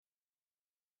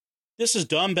This is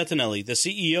Dom Bettinelli, the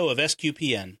CEO of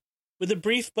SQPN, with a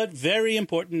brief but very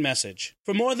important message.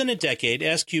 For more than a decade,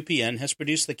 SQPN has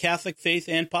produced the Catholic faith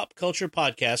and pop culture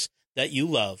podcasts that you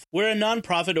love. We're a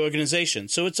nonprofit organization,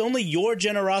 so it's only your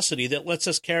generosity that lets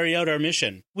us carry out our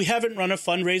mission. We haven't run a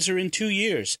fundraiser in 2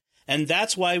 years, and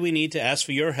that's why we need to ask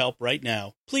for your help right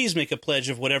now. Please make a pledge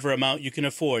of whatever amount you can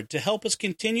afford to help us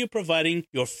continue providing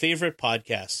your favorite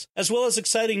podcasts, as well as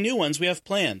exciting new ones we have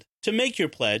planned. To make your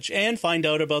pledge and find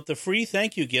out about the free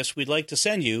thank you gifts we'd like to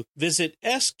send you, visit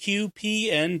sqpn.com/give.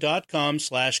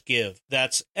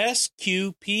 That's sqpn.com/give.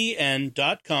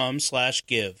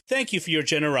 Thank you for your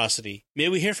generosity. May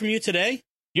we hear from you today?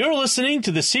 You're listening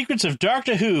to The Secrets of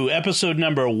Doctor Who, episode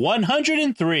number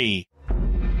 103.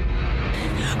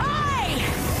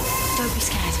 Don't be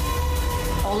scared.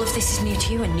 All of this is new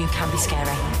to you, and new can be scary.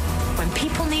 When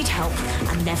people need help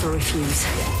and never refuse.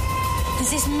 There's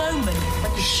this moment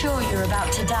when you're sure you're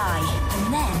about to die,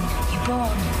 and then you're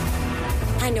born.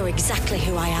 I know exactly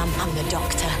who I am. I'm the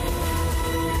Doctor.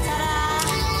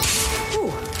 Ta-da!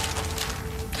 Ooh.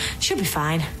 Should be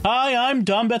fine. Hi, I'm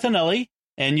Dom Bettinelli,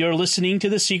 and you're listening to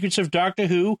The Secrets of Doctor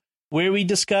Who, where we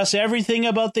discuss everything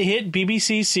about the hit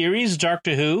BBC series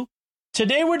Doctor Who.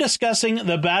 Today we're discussing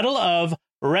the Battle of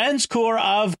Ranskoor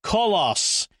of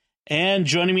Kolos. And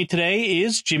joining me today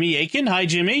is Jimmy Aiken. Hi,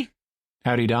 Jimmy.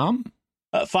 Howdy, Dom.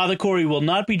 Father Corey will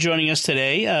not be joining us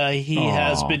today. He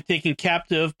has been taken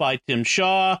captive by Tim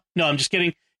Shaw. No, I'm just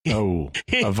kidding. Oh,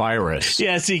 a virus.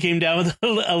 Yes, he came down with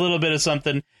a little bit of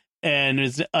something and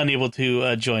is unable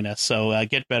to join us. So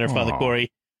get better, Father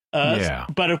Corey. Yeah.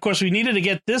 But, of course, we needed to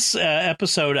get this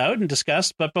episode out and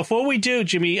discussed. But before we do,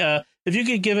 Jimmy, if you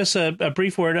could give us a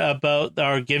brief word about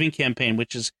our giving campaign,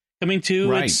 which is coming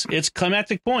to its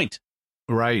climactic point.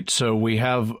 Right. So we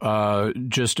have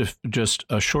just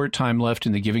a short time left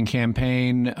in the giving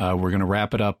campaign. We're going to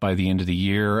wrap it up by the end of the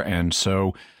year. And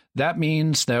so that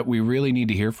means that we really need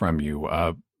to hear from you.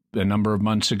 A number of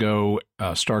months ago,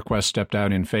 StarQuest stepped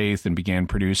out in faith and began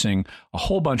producing a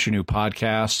whole bunch of new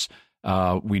podcasts.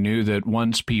 We knew that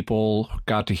once people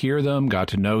got to hear them, got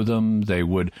to know them, they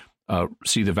would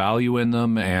see the value in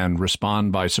them and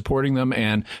respond by supporting them.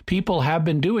 And people have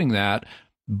been doing that,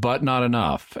 but not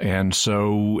enough. And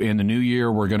so in the new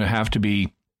year, we're going to have to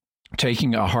be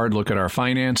taking a hard look at our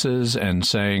finances and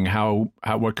saying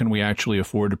what can we actually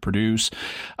afford to produce.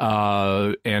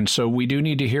 And so we do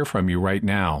need to hear from you right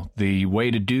now. The way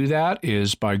to do that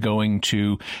is by going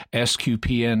to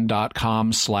sqpn.com/give,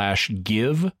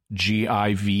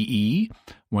 GIVE.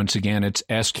 Once again, it's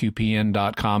sqpn.com/give.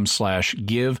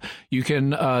 You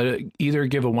can either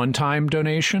give a one-time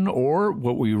donation, or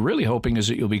what we're really hoping is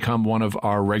that you'll become one of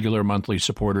our regular monthly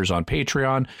supporters on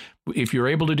Patreon. If you're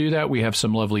able to do that, we have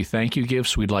some lovely thank you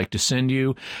gifts we'd like to send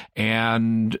you.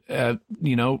 And,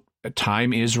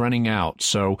 time is running out.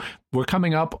 So we're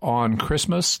coming up on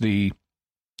Christmas, the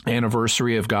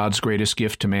anniversary of God's greatest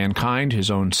gift to mankind,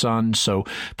 his own son. So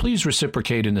please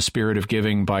reciprocate in the spirit of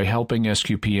giving by helping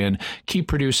SQPN keep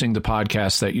producing the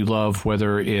podcasts that you love,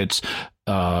 whether it's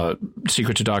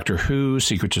Secrets of Doctor Who,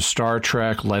 Secrets of Star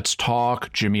Trek, Let's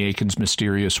Talk, Jimmy Aiken's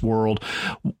Mysterious World,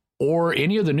 or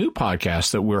any of the new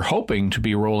podcasts that we're hoping to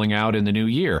be rolling out in the new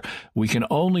year. We can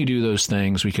only do those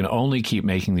things. We can only keep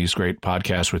making these great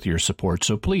podcasts with your support.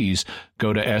 So please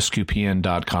go to sqpn.com/give.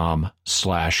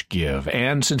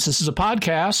 And since this is a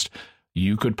podcast,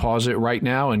 you could pause it right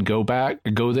now and go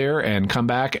there and come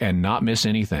back and not miss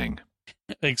anything.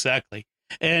 Exactly.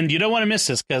 And you don't want to miss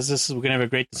this, because we're going to have a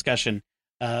great discussion.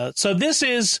 So this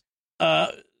is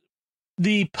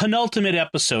the penultimate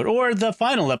episode, or the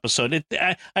final episode.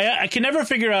 I can never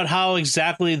figure out how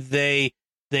exactly they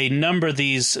number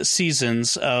these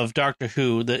seasons of Doctor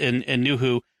Who and New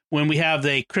Who when we have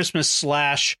the Christmas /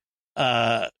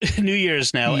 New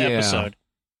Year's now episode.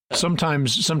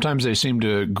 Sometimes they seem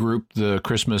to group the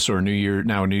Christmas or New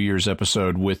Year's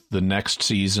episode with the next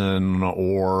season,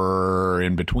 or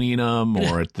in between them,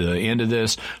 or at the end of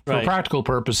this. For practical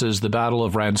purposes, the Battle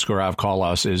of Ranskoor of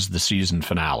Kolos is the season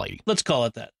finale. Let's call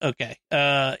it that. Okay.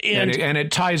 And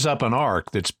it ties up an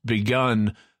arc that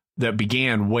began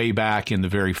way back in the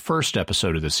very first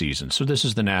episode of the season. So this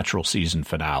is the natural season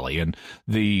finale, and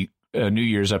the New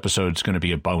Year's episode is going to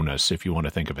be a bonus, if you want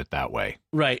to think of it that way.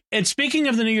 Right. And speaking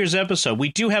of the New Year's episode, we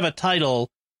do have a title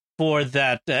for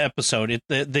that episode.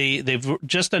 They've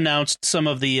just announced some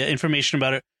of the information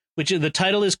about it, which the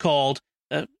title is called,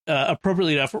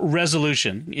 appropriately enough,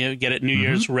 Resolution. You get it, New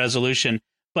Year's Resolution.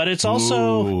 But it's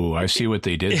also... Ooh, I see what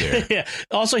they did there. Yeah.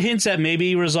 Also hints at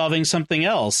maybe resolving something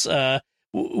else.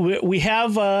 We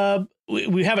have a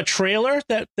trailer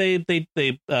that they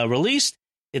released.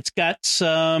 It's got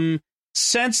some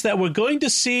sense that we're going to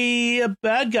see a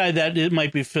bad guy that it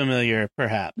might be familiar,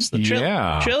 perhaps. The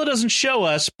trailer doesn't show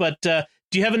us, but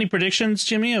do you have any predictions,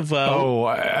 Jimmy? Of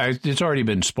it's already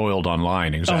been spoiled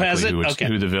online exactly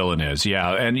who the villain is.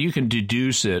 Yeah, and you can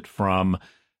deduce it from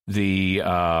the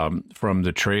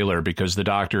trailer because the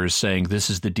Doctor is saying this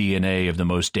is the DNA of the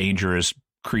most dangerous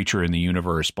creature in the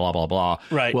universe, blah, blah, blah.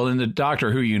 Right. Well, in the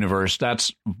Doctor Who universe,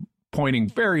 that's pointing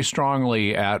very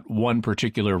strongly at one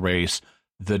particular race,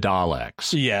 the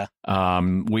Daleks. Yeah.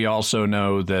 We also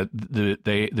know that the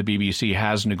BBC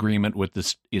has an agreement with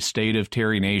the estate of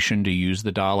Terry Nation to use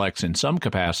the Daleks in some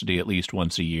capacity at least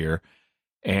once a year.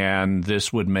 And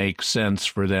this would make sense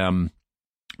for them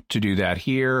to do that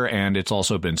here. And it's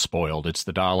also been spoiled. It's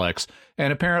the Daleks.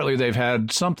 And apparently they've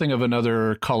had something of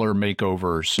another color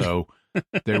makeover. So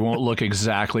they won't look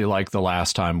exactly like the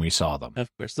last time we saw them. Of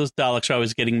course. Those Daleks are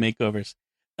always getting makeovers.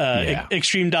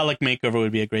 Extreme Dalek Makeover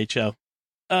would be a great show.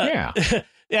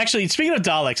 Actually, speaking of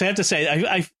Daleks, I have to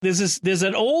say, there's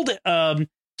an old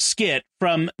skit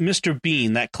from Mr.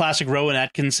 Bean, that classic Rowan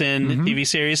Atkinson TV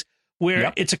series,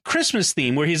 where it's a Christmas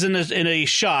theme, where he's in a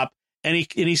shop and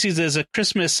he sees there's a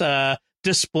Christmas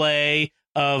display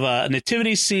of a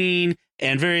nativity scene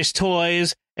and various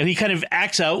toys, and he kind of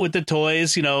acts out with the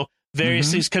toys,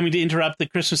 various things coming to interrupt the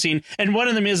Christmas scene, and one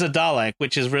of them is a Dalek,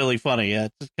 which is really funny.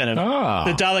 It's kind of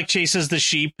the Dalek chases the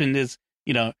sheep and is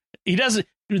he doesn't.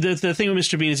 The thing with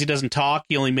Mr. Bean is he doesn't talk.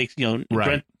 He only makes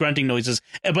grunting noises,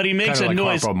 but he makes kind of a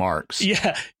noise. Harpo Marx.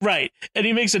 Yeah, right. And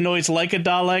he makes a noise like a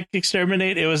Dalek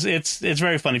exterminate. It's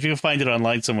very funny. If you can find it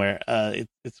online somewhere,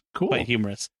 it's cool. Quite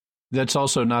humorous. That's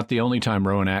also not the only time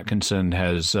Rowan Atkinson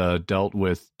has dealt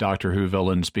with Doctor Who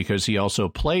villains, because he also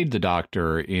played the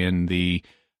Doctor in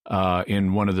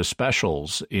one of the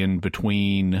specials in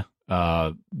between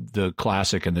the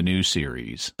classic and the new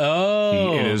series.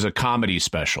 It is a comedy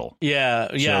special. Yeah.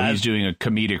 So he's doing a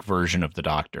comedic version of the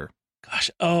Doctor.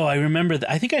 Gosh. Oh, I remember that.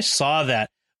 I think I saw that.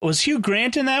 Was Hugh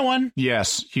Grant in that one?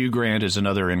 Yes. Hugh Grant is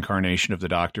another incarnation of the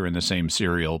Doctor in the same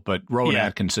serial, but Rowan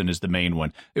Atkinson is the main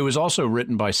one. It was also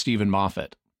written by Stephen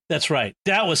Moffat. That's right.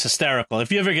 That was hysterical.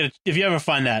 If you ever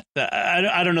find that,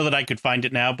 I don't know that I could find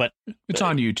it now, but it's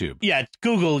on YouTube. Yeah.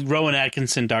 Google Rowan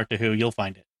Atkinson Doctor Who. You'll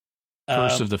find it.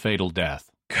 Curse of the Fatal Death.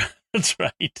 That's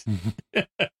right.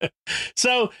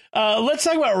 So let's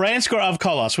talk about Ranskoor of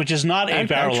Kolos, which is not a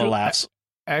barrel of laughs.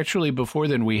 Actually, before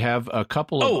then, we have a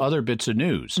couple of other bits of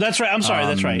news. That's right. I'm sorry.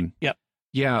 That's right. Yep.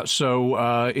 Yeah,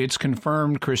 so it's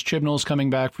confirmed Chris Chibnall's coming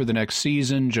back for the next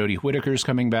season. Jodie Whittaker's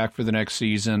coming back for the next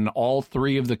season. All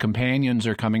three of the companions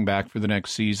are coming back for the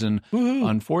next season. Woo-hoo.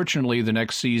 Unfortunately, the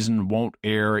next season won't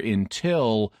air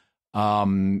until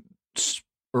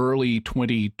early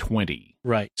 2020.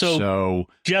 Right. So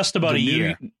just about a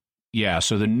year. Yeah.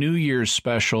 So the New Year's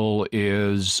special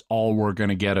is all we're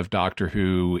going to get of Doctor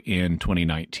Who in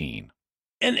 2019.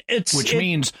 And which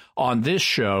means on this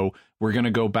show, we're going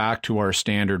to go back to our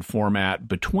standard format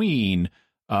between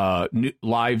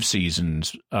live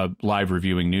seasons, live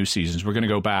reviewing new seasons. We're going to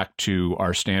go back to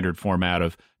our standard format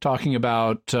of talking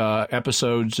about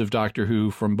episodes of Doctor Who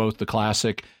from both the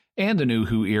classic and the new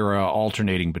Who era,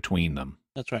 alternating between them.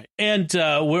 That's right. And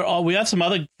we have some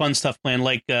other fun stuff planned,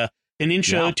 like an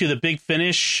intro to the Big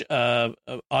Finish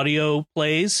audio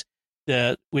plays,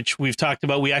 which we've talked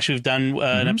about. We've done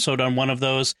an episode on one of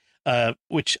those,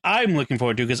 which I'm looking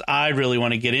forward to because I really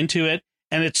want to get into it.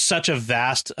 And it's such a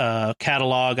vast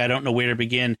catalog. I don't know where to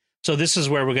begin. So this is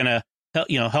where we're going to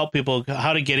help people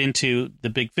how to get into the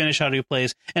Big Finish audio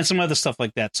plays and some other stuff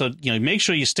like that. So, make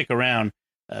sure you stick around.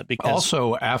 Because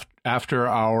also, after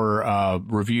our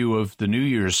review of the New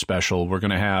Year's special, we're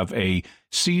going to have a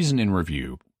season in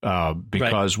review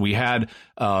because we had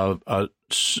an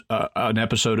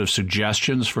episode of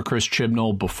suggestions for Chris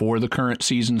Chibnall before the current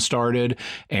season started.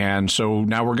 And so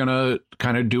now we're going to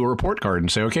kind of do a report card and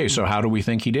say, okay, so how do we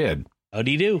think he did? How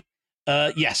do you do?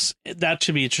 Yes, that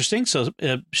should be interesting. So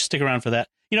stick around for that.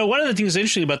 One of the things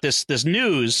interesting about this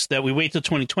news that we wait till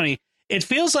 2020, it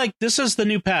feels like this is the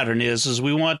new pattern is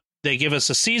they give us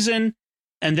a season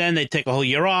and then they take a whole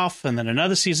year off and then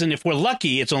another season. If we're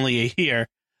lucky, it's only a year.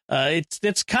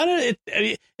 It's kind of,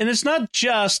 and it's not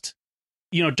just,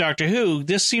 Doctor Who.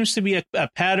 This seems to be a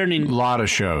pattern in a lot of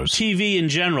shows, TV in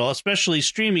general, especially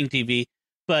streaming TV,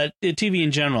 but TV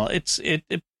in general.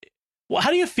 Well, how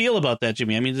do you feel about that,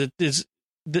 Jimmy? I mean,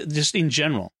 just in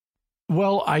general.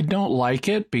 Well, I don't like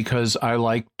it because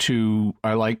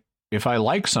if I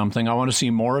like something, I want to see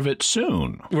more of it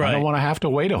soon. Right. I don't want to have to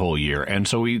wait a whole year. And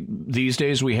so these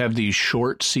days we have these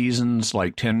short seasons,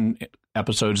 like 10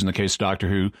 episodes in the case of Doctor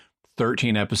Who,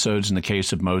 13 episodes in the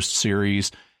case of most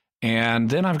series. And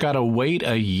then I've got to wait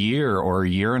a year or a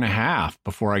year and a half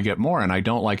before I get more, and I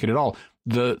don't like it at all.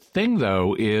 The thing,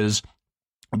 though, is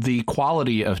the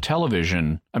quality of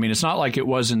television. I mean, it's not like it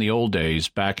was in the old days,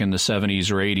 back in the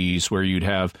 70s or 80s, where you'd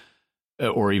have,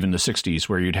 or even the 60s,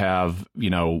 where you'd have,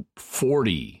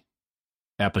 40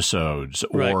 episodes,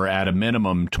 or at a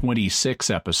minimum 26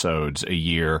 episodes a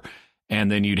year. And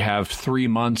then you'd have 3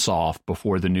 months off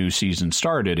before the new season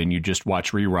started, and you just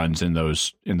watch reruns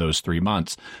in those 3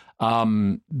 months.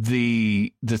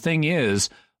 The thing is,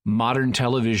 modern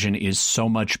television is so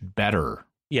much better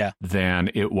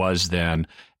than it was then.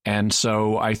 And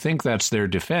so I think that's their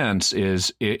defense,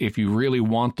 is if you really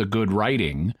want the good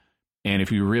writing and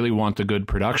if you really want the good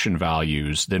production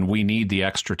values, then we need the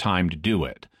extra time to do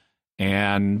it.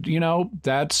 And, I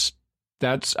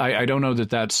don't know that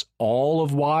that's all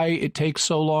of why it takes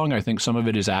so long. I think some of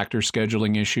it is actor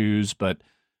scheduling issues, but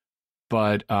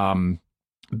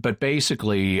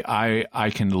basically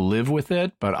I can live with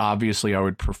it. But obviously, I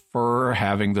would prefer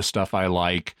having the stuff I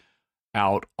like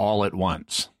out all at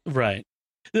once. Right.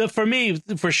 For me,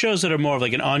 for shows that are more of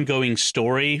like an ongoing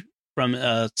story from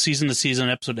season to season,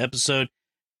 episode to episode,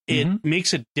 it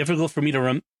makes it difficult for me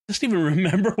to just even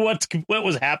remember what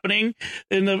was happening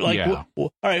in the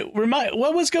all right,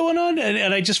 what was going on,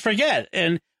 and I just forget.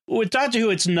 And with Doctor Who,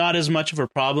 it's not as much of a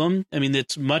problem. I mean,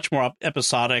 it's much more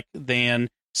episodic than,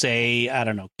 say, I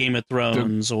don't know, Game of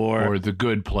Thrones or The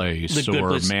Good Place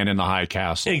or Man in the High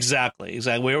Castle. Exactly.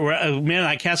 Where Man in the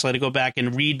High Castle, I had to go back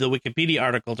and read the Wikipedia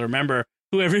article to remember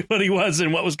who everybody was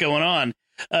and what was going on.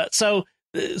 So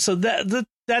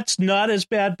that's not as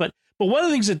bad. But one of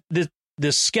the things that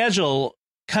the schedule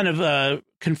kind of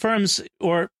confirms,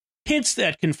 or hints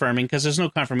at confirming, because there's no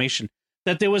confirmation,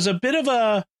 that there was a bit of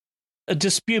a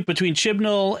dispute between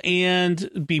Chibnall and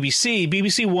BBC.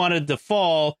 BBC wanted the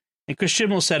fall, and Chris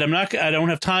Chibnall said, I don't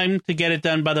have time to get it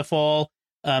done by the fall.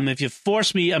 If you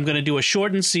force me, I'm going to do a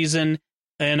shortened season,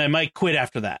 and I might quit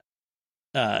after that.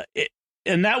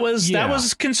 And that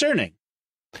was concerning.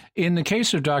 In the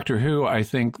case of Doctor Who, I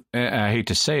think, I hate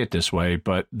to say it this way,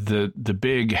 but the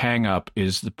big hang up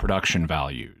is the production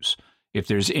values. If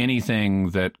there's anything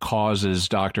that causes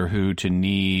Doctor Who to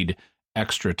need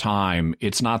extra time,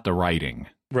 it's not the writing.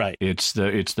 Right. It's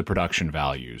the production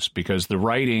values, because the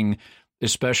writing,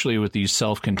 especially with these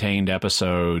self-contained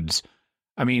episodes,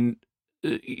 I mean,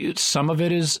 some of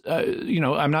it is,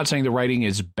 I'm not saying the writing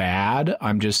is bad.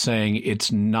 I'm just saying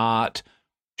it's not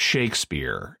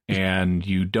Shakespeare, and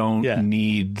you don't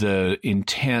need the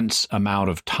intense amount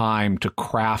of time to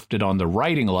craft it on the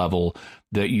writing level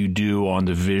that you do on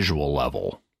the visual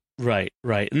level. Right.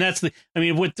 And that's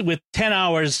with 10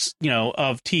 hours,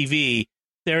 of TV,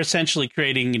 they're essentially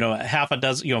creating, half a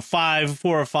dozen, 4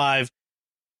 or 5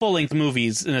 full-length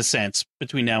movies in a sense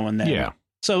between now and then. Yeah.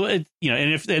 So and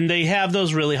they have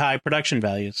those really high production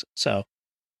values. So,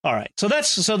 all right. So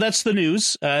that's the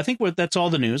news. I think that's all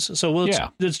the news. So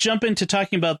let's jump into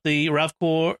talking about the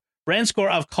Ranskoor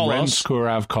of Kolos. Ranskoor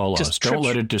of Kolos. Don't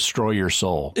let it destroy your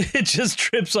soul. It just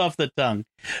trips off the tongue.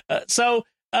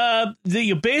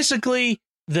 Basically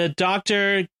the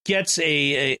Doctor gets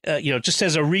just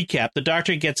as a recap, the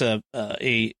Doctor gets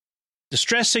a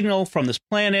distress signal from this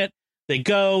planet. They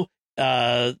go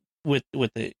with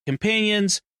the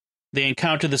companions. They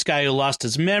encounter this guy who lost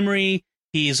his memory.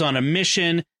 He's on a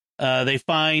mission. They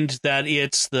find that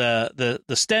it's the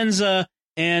Stenza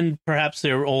and perhaps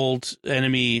their old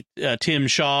enemy Zim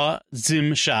Shah,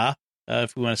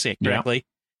 if we want to say it correctly,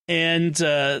 and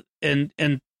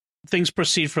things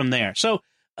proceed from there. So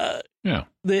so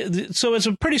it's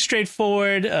a pretty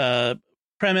straightforward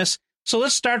premise. So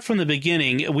let's start from the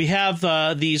beginning. We have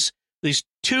these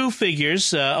two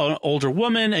figures, an older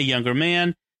woman, a younger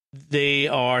man. They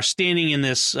are standing in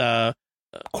this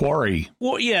quarry.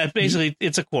 Well, yeah, basically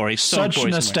it's a quarry. Such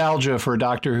nostalgia for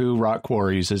Doctor Who rock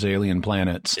quarries as alien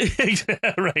planets.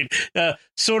 Right.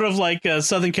 Sort of like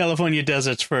Southern California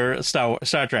deserts for Star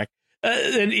Trek.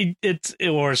 And it's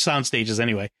or sound stages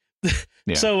anyway.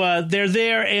 Yeah. So they're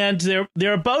there, and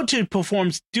they're about to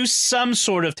do some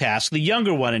sort of task. The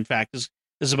younger one, in fact,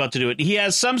 is about to do it. He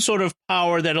has some sort of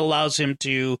power that allows him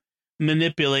to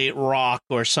manipulate rock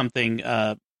or something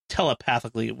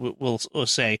telepathically, we'll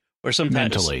say, or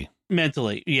sometimes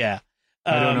mentally. Yeah.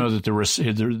 I don't know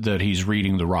that he's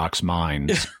reading the rock's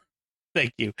mind.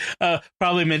 Thank you. I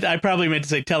probably meant to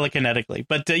say telekinetically,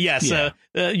 but yes,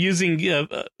 using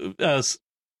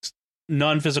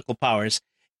non-physical powers,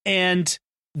 and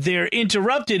they're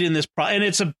interrupted in this and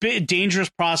it's a bit dangerous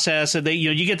process, and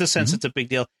you get the sense it's a big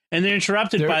deal, and they're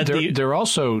interrupted by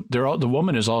the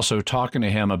woman is also talking to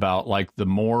him about, like, the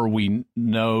more we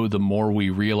know, the more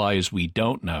we realize we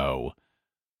don't know.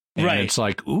 And right. it's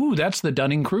like, ooh, that's the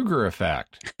Dunning-Kruger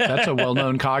effect. That's a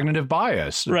well-known cognitive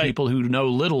bias. Right. People who know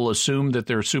little assume that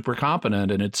they're super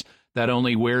competent, and that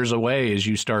only wears away as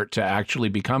you start to actually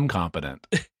become competent.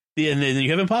 And then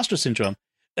you have imposter syndrome.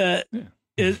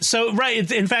 So,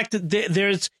 right. In fact,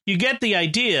 you get the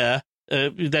idea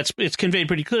it's conveyed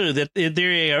pretty clearly that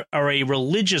they are a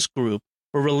religious group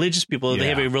or religious people. They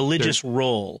have a religious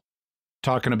role.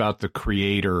 Talking about the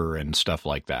creator and stuff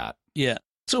like that. Yeah.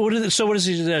 So what is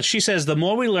it? She says, the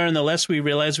more we learn, the less we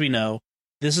realize we know.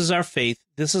 This is our faith.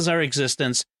 This is our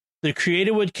existence. The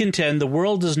creator would contend the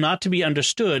world is not to be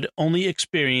understood, only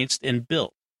experienced and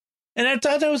built. And I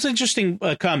thought that was an interesting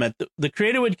comment. The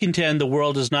creator would contend the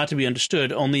world is not to be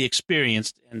understood, only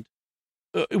experienced and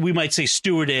we might say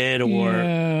stewarded,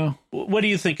 or what do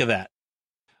you think of that?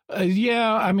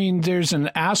 I mean, there's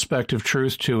an aspect of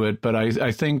truth to it, but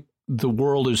I think the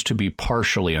world is to be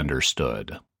partially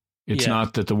understood. It's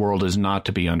not that the world is not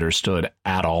to be understood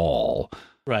at all.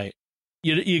 Right.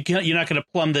 You're not going to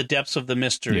plumb the depths of the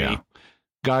mystery. Yeah.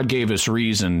 God gave us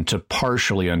reason to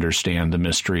partially understand the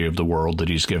mystery of the world that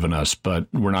he's given us, but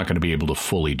we're not going to be able to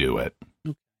fully do it.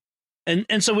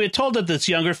 And so we're told that this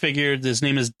younger figure, his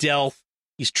name is Delph,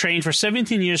 he's trained for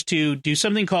 17 years to do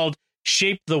something called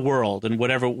shape the world, and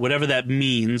whatever that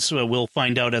means, we'll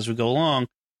find out as we go along.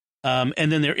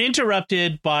 And then they're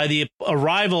interrupted by the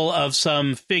arrival of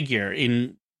some figure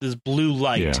in this blue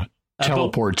light. Yeah.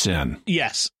 Teleports in.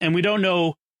 Yes, and we don't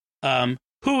know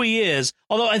who he is.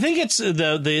 Although I think it's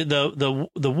the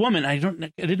woman. I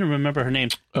didn't remember her name.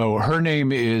 Oh, her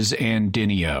name is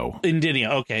Andinio.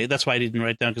 Andinio. Okay, that's why I didn't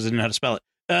write it down because I didn't know how to spell it.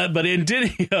 But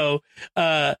Andinio,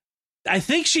 I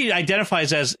think she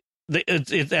identifies as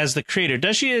the creator.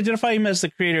 Does she identify him as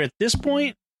the creator at this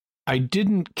point? I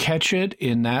didn't catch it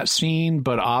in that scene,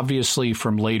 but obviously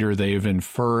from later they've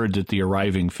inferred that the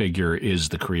arriving figure is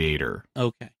the creator.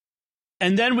 Okay.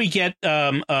 And then we get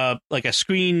like a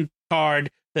screen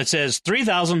card that says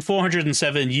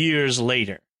 3,407 years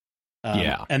later.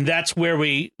 And that's where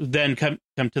we then come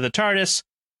to the TARDIS.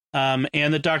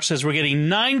 And the doctor says we're getting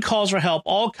 9 calls for help,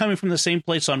 all coming from the same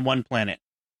place on one planet.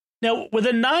 Now, were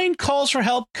the 9 calls for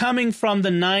help coming from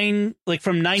from 9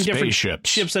 different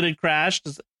ships that had crashed?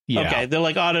 Yeah. Okay, they're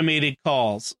like automated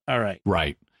calls. All right.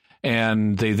 Right.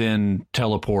 And they then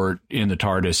teleport in the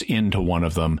TARDIS into one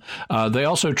of them. They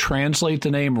also translate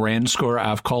the name Ranskoor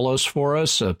av Kolos for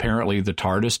us. Apparently the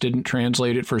TARDIS didn't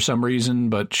translate it for some reason,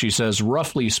 but she says,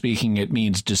 roughly speaking, it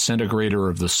means disintegrator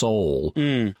of the soul,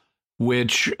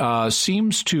 which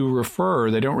seems to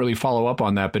refer, they don't really follow up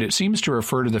on that, but it seems to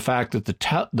refer to the fact that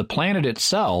the planet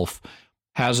itself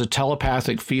has a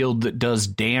telepathic field that does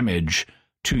damage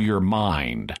to your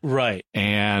mind. Right.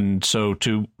 And so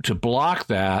to block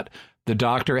that, the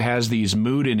doctor has these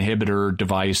mood inhibitor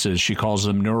devices. She calls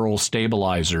them neural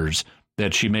stabilizers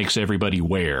that she makes everybody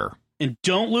wear. And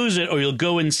don't lose it or you'll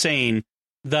go insane.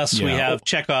 Thus, we have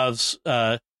Chekhov's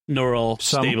neural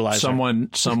stabilizer.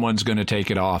 Someone's going to take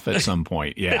it off at some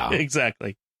point. Yeah,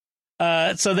 exactly.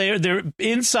 So they're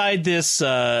inside this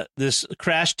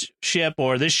crashed ship,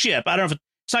 or this ship. I don't know if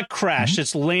it's not crashed,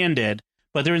 it's landed,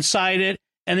 but they're inside it.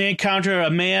 And they encounter a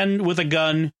man with a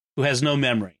gun who has no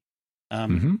memory.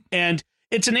 And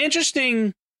it's an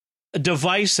interesting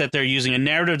device that they're using, a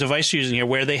narrative device they're using here,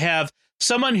 where they have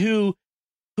someone who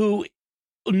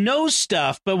knows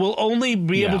stuff, but will only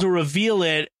be able to reveal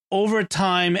it over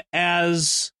time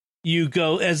as you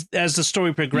go, as the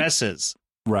story progresses.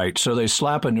 Right. So they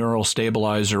slap a neural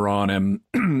stabilizer on him,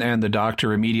 and the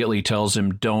doctor immediately tells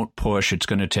him, don't push. It's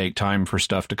going to take time for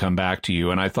stuff to come back to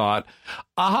you. And I thought,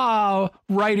 aha,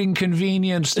 writing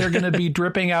convenience. They're going to be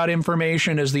dripping out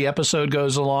information as the episode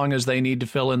goes along as they need to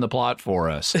fill in the plot for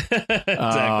us.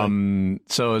 Exactly.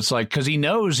 So it's like, because he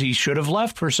knows he should have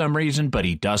left for some reason, but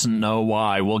he doesn't know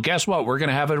why. Well, guess what? We're going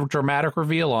to have a dramatic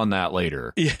reveal on that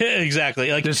later. Yeah,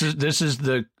 exactly. Like this is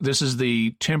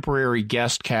the temporary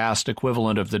guest cast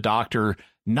equivalent of the doctor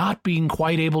not being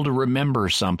quite able to remember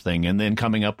something and then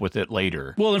coming up with it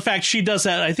later. Well, in fact, she does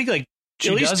that, I think, like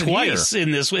at least twice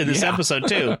in this episode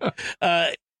too.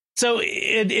 So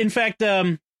in fact,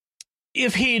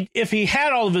 if he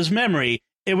had all of his memory,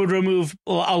 it would remove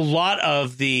a lot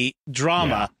of the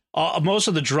drama. Most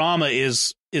of the drama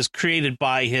is created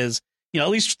by his, at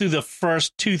least through the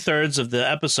first 2/3 of the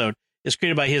episode, is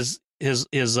created by his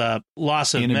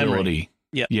loss of inability. Memory.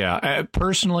 Yeah.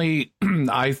 Personally,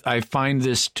 I find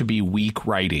this to be weak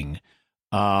writing.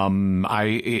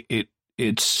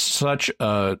 It's such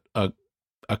a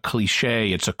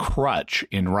cliche. It's a crutch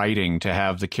in writing to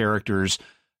have the characters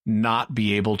not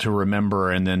be able to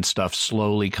remember, and then stuff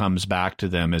slowly comes back to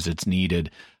them as it's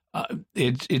needed.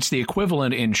 It's the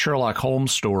equivalent in Sherlock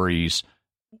Holmes stories,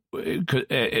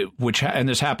 and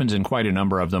this happens in quite a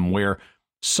number of them, where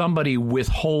somebody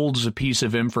withholds a piece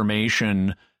of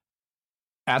information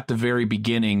at the very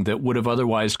beginning that would have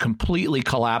otherwise completely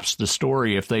collapsed the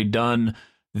story if they'd done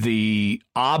the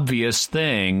obvious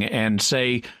thing and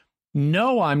say,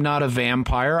 no, I'm not a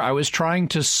vampire. I was trying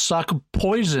to suck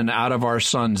poison out of our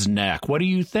son's neck. What do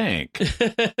you think?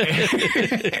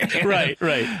 Right.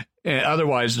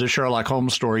 Otherwise, the Sherlock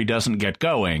Holmes story doesn't get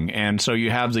going. And so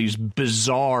you have these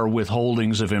bizarre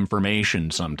withholdings of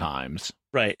information sometimes.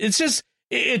 Right.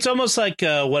 It's almost like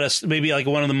maybe like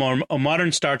one of the more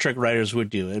modern Star Trek writers would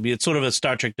do. I mean, it's sort of a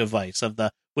Star Trek device of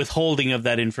the withholding of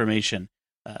that information.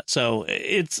 So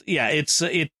it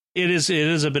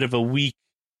is a bit of a weak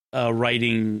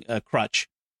writing crutch.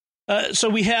 So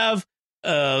we have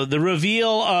the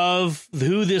reveal of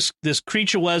who this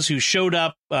creature was who showed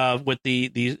up with the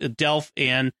Delph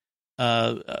and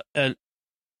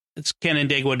it's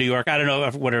Canandaigua, New York. I don't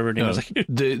know, whatever it is.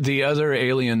 The other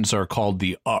aliens are called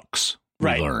the Ux.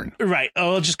 Right.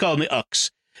 I'll just call them the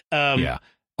Ux. Yeah.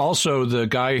 Also, the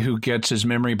guy who gets his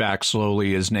memory back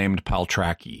slowly is named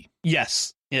Paltraki.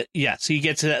 Yes. He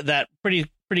gets that pretty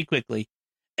quickly.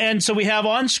 And so we have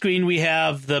on screen, we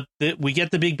have we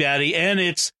get the big baddie, and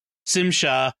it's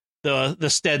Simsha, the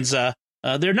Stenza.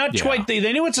 They're not quite,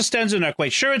 they knew it's a Stenza, not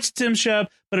quite sure it's Simsha,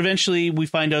 but eventually we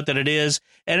find out that it is.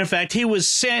 And in fact, he was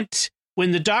sent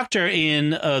when the doctor in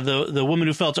the Woman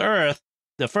Who Fell to Earth,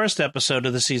 the first episode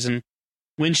of the season,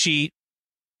 when she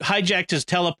hijacked his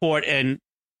teleport and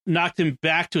knocked him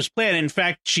back to his planet. In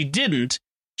fact, she didn't.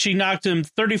 She knocked him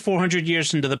 3,400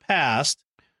 years into the past.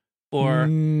 Or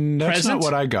that's present? Not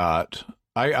what I got.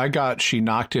 I got she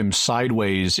knocked him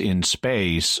sideways in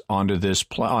space onto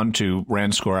onto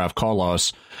Ranskoor of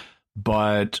Kolos,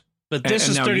 but this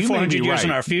is 3,400 years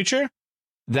in our future.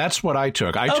 That's what I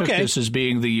took. I took this as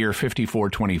being the year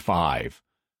 5425.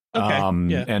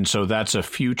 Okay, and so that's a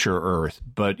future Earth.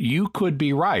 But you could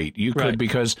be right. You could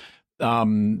because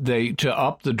to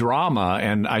up the drama,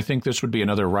 and I think this would be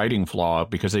another writing flaw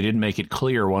because they didn't make it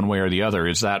clear one way or the other.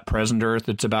 Is that present Earth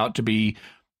that's about to be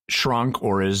shrunk,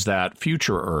 or is that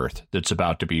future Earth that's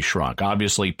about to be shrunk?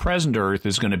 Obviously, present Earth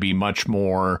is going to be much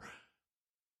more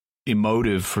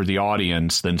emotive for the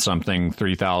audience than something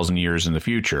 3,000 years in the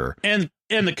future. And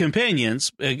the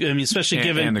companions, I mean, especially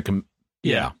given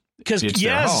because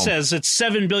Yaz says it's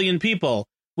 7 billion people,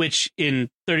 which in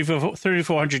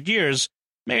 3,400 years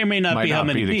may or may not be how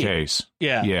many be the people. Case.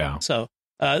 Yeah. So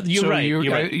you're right. You're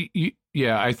right.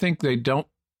 I think they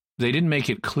didn't make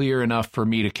it clear enough for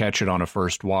me to catch it on a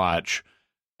first watch,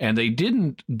 and they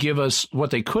didn't give us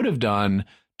what they could have done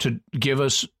to give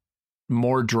us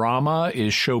more drama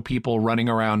is show people running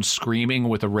around screaming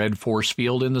with a red force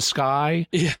field in the sky.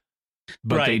 Yeah.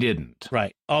 But they didn't.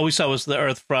 Right. All we saw was the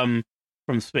Earth from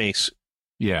space.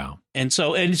 Yeah. And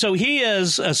so he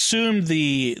has assumed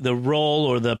the role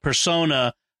or the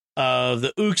persona of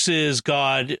the Ux's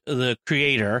god, the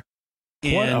creator.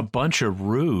 What a bunch of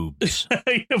rubes.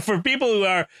 For people who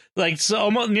are like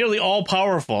almost nearly all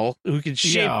powerful, who can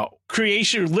shape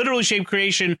creation, literally shape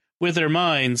creation with their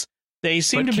minds, they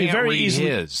seem to be very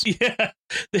easily. Yeah,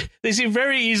 they seem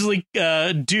very easily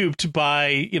duped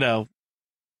by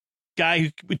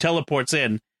guy who teleports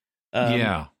in.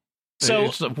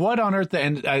 So what on earth?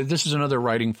 And this is another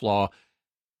writing flaw.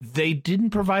 They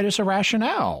didn't provide us a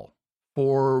rationale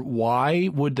for why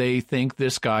would they think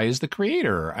this guy is the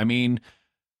creator. I mean,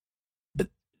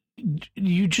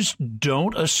 you just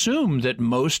don't assume that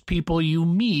most people you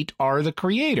meet are the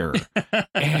creator.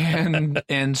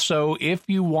 and so if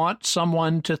you want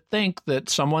someone to think that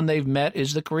someone they've met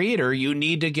is the creator, you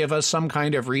need to give us some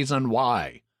kind of reason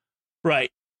why.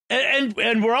 Right.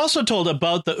 And we're also told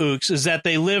about the Ooks is that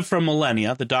they live for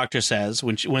millennia, the doctor says,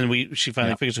 when she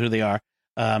finally figures out who they are,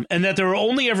 and that there are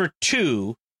only ever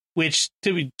two, which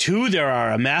to be two there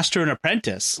are, a master and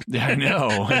apprentice. I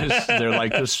know. They're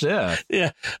like the Sith.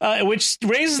 Yeah, which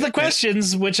raises the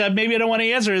questions, which maybe I don't want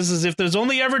to answer, is if there's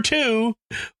only ever two,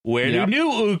 where do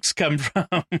new Ooks come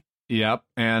from? Yep.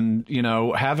 And,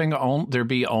 having there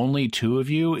be only two of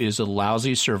you is a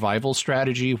lousy survival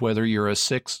strategy, whether you're a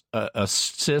Sith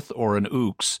or an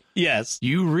Ooks. Yes.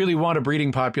 You really want a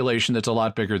breeding population that's a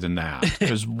lot bigger than that,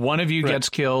 because one of you gets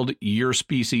killed, your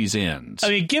species ends. I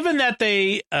mean, given that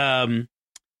they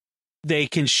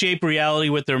can shape reality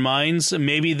with their minds,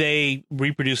 maybe they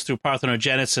reproduce through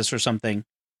parthenogenesis or something.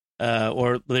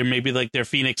 Or they maybe like they're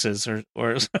phoenixes or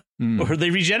or they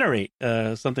regenerate,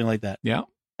 something like that. Yeah.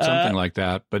 Something like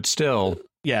that, but still,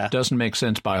 doesn't make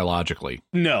sense biologically.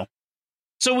 No.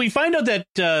 So we find out that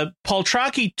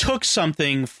Paltraki took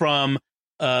something from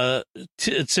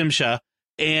Tsimsha,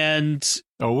 and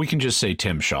we can just say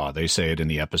Tim Shaw. They say it in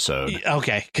the episode.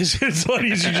 Okay, because it's funny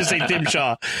you just say Tim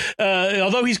Shaw.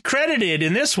 Although he's credited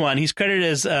in this one, he's credited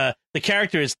as the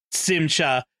character is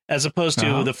Tsimsha, as opposed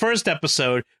to the first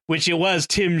episode, which it was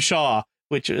Tim Shaw,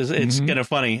 which is it's kind of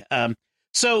funny.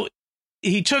 So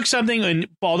he took something, and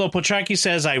although Potraki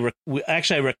says I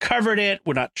recovered it,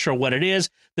 we're not sure what it is.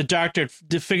 The doctor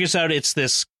figures out it's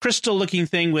this crystal-looking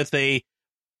thing with a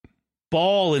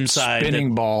ball inside,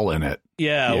 spinning ball in it.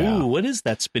 Yeah. Ooh, what is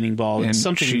that spinning ball? And it's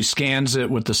something. She scans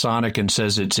it with the sonic and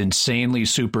says it's insanely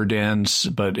super dense,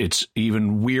 but it's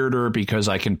even weirder because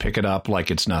I can pick it up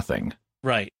like it's nothing.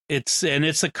 Right. It's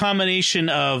a combination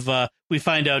of we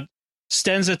find out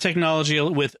Stenza technology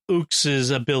with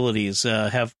Ooks's abilities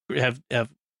have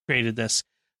created this,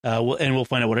 and we'll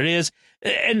find out what it is.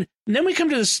 And then we come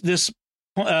to this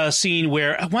scene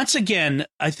where once again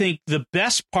I think the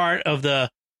best part of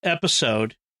the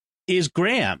episode is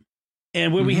Graham,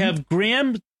 and where we have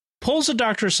Graham pulls the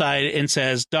doctor aside and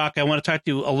says, "Doc, I want to talk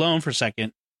to you alone for a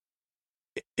second.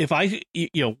 If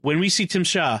when we see Tim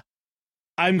Shaw,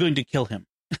 I'm going to kill him."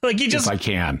 Like he just, if I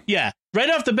can. Yeah. Right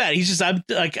off the bat. He's just,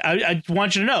 I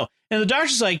want you to know. And the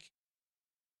doctor's like,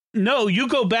 "No, you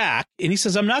go back." And he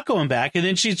says, "I'm not going back." And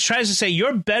then she tries to say,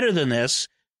 "You're better than this.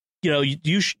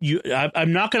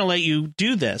 I'm not going to let you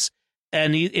do this."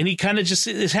 And he kind of just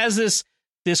has this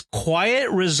quiet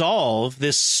resolve,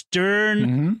 this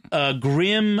stern,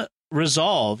 grim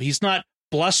resolve. He's not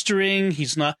blustering.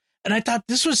 He's not. And I thought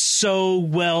this was so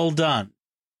well done.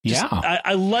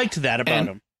 I liked that about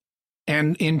him.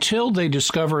 And until they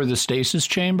discover the stasis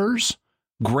chambers,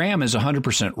 Graham is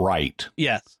 100% right.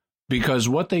 Yes. Because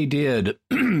what they did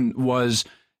was,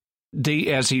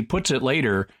 as he puts it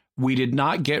later, we did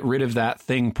not get rid of that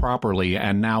thing properly,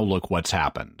 and now look what's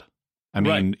happened. I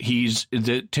mean,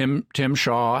 Tim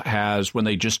Shaw has, when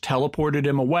they just teleported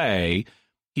him away,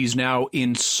 he's now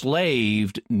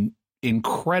enslaved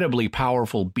incredibly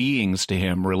powerful beings to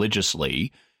him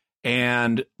religiously.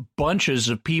 And bunches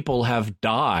of people have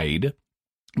died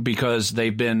because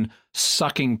they've been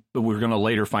sucking. We're going to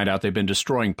later find out they've been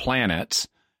destroying planets,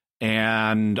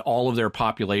 and all of their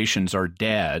populations are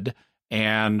dead.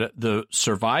 And the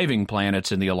surviving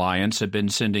planets in the Alliance have been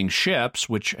sending ships,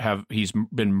 which he's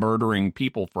been murdering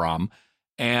people from.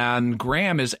 And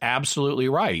Graham is absolutely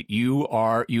right. You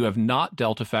have not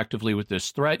dealt effectively with this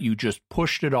threat. You just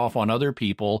pushed it off on other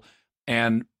people.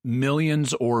 And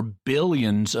millions or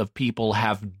billions of people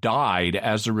have died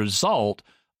as a result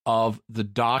of the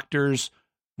doctor's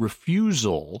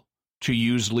refusal to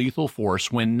use lethal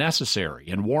force when necessary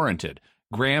and warranted.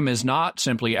 Graham is not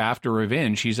simply after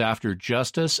revenge. He's after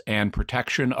justice and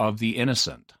protection of the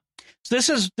innocent. So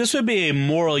this would be a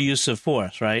moral use of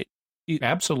force, right?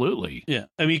 Absolutely. Yeah.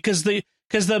 I mean, because the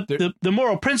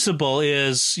moral principle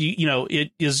is, you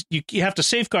have to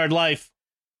safeguard life,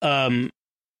 and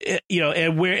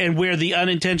where the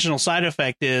unintentional side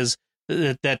effect is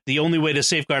that the only way to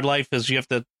safeguard life is you have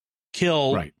to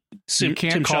kill. Right. You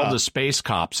can't call the space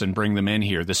cops and bring them in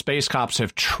here. The space cops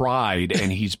have tried, and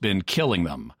he's been killing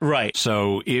them. Right.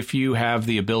 So if you have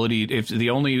the ability, if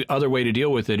the only other way to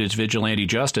deal with it is vigilante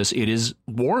justice, it is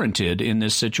warranted in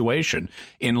this situation,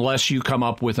 unless you come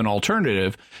up with an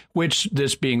alternative, which,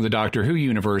 this being the Doctor Who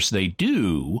universe, they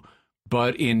do.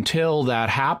 But until that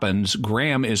happens,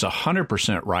 Graham is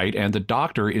 100% right, and the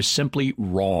Doctor is simply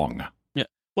wrong. Yeah.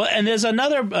 Well, and there's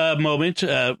another moment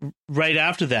right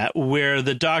after that where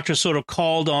the Doctor sort of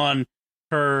called on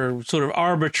her sort of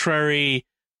arbitrary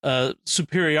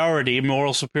superiority,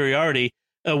 moral superiority,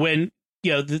 when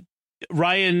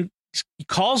Ryan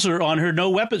calls her on her no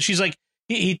weapons. She's like,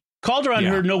 he called her on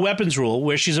her no weapons rule,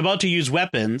 where she's about to use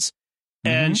weapons,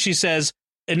 and she says,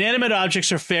 inanimate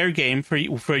objects are fair game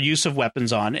for use of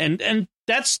weapons on, and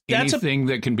that's anything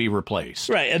that can be replaced,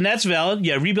 right? And that's valid.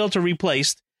 Yeah, rebuilt or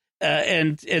replaced,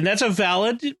 and that's a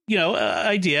valid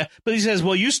idea. But he says,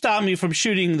 well, you stopped me from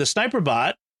shooting the sniper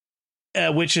bot,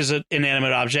 which is an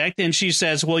inanimate object, and she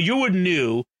says, well, you wouldn't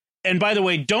knew. And by the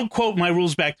way, don't quote my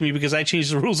rules back to me because I change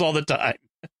the rules all the time.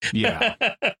 Yeah,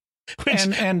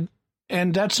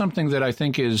 and that's something that I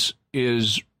think is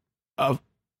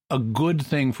a good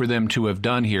thing for them to have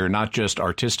done here, not just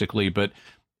artistically, but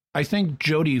I think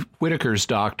Jodie Whittaker's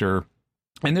Doctor,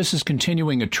 and this is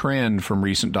continuing a trend from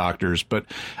recent Doctors, but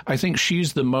I think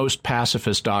she's the most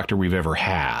pacifist Doctor we've ever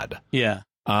had. Yeah.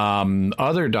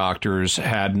 Other Doctors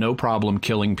had no problem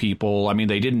killing people. I mean,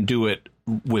 they didn't do it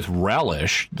with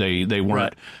relish. They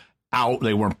weren't out.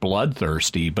 They weren't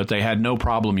bloodthirsty, but they had no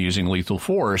problem using lethal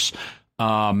force.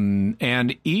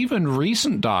 And even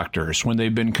recent Doctors, when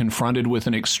they've been confronted with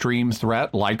an extreme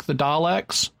threat like the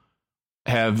Daleks,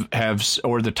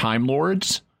 or the Time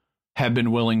Lords have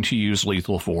been willing to use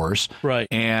lethal force. Right.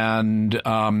 And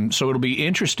so it'll be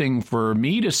interesting for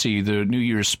me to see the New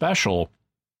Year's special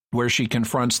where she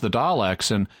confronts the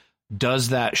Daleks, and does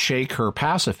that shake her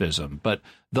pacifism? But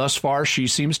thus far, she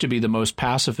seems to be the most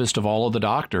pacifist of all of the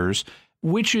Doctors,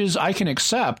 which is, I can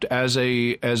accept as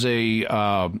a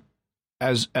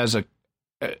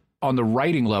on the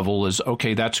writing level, is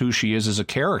okay. That's who she is as a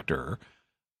character.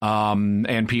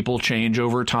 And people change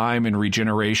over time, and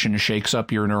regeneration shakes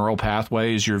up your neural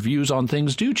pathways. Your views on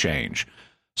things do change.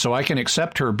 So I can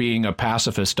accept her being a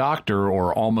pacifist doctor,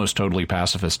 or almost totally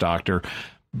pacifist doctor,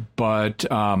 but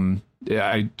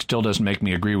it still doesn't make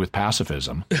me agree with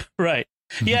pacifism. Right.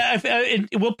 Yeah.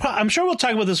 I'm sure we'll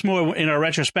talk about this more in our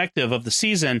retrospective of the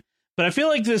season, but I feel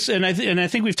like this, and I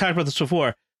think we've talked about this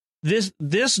before. This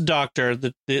Doctor,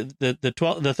 the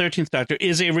 13th Doctor,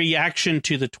 is a reaction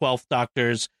to the 12th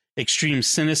Doctor's extreme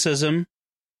cynicism,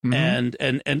 and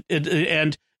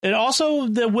also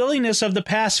the willingness of the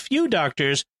past few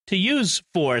Doctors to use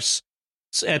force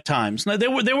at times. Now, they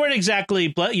weren't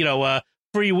exactly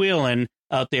freewheeling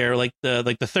out there like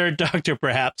the third Doctor,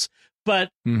 perhaps,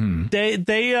 but they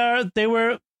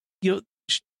were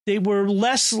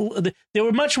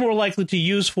much more likely to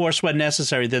use force when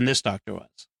necessary than this Doctor was.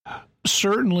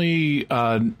 Certainly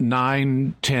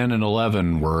 9, 10, and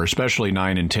 11 were, especially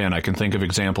 9 and 10. I can think of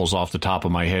examples off the top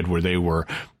of my head where they were.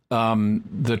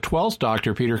 The 12th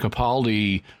Doctor, Peter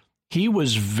Capaldi, he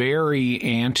was very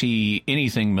anti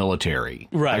anything military.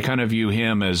 Right. I kind of view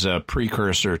him as a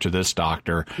precursor to this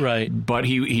Doctor. Right. But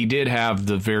he did have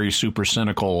the very super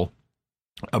cynical,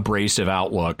 abrasive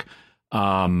outlook.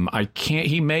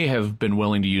 He may have been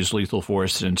willing to use lethal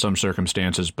force in some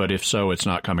circumstances, but if so, it's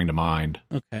not coming to mind.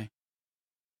 Okay.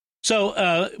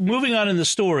 So, moving on in the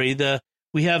story,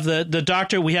 we have the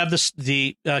Doctor, we have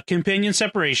the companion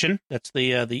separation. That's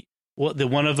the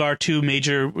one of our two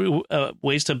major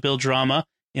ways to build drama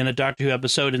in a Doctor Who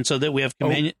episode, and so that we have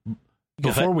companion.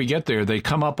 Before we get there, they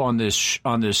come up on this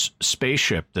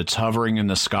spaceship that's hovering in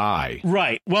the sky.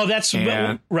 Right. Well, that's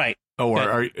right.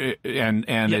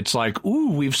 And it's like,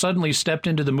 ooh, we've suddenly stepped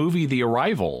into the movie The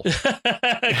Arrival.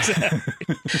 Exactly.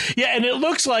 Yeah, and it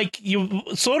looks like you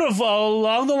sort of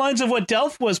along the lines of what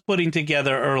Delph was putting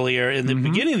together earlier in the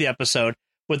beginning of the episode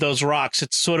with those rocks.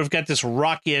 It's sort of got this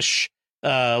rockish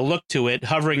look to it,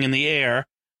 hovering in the air.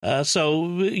 So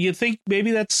you think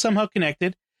maybe that's somehow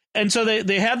connected. And so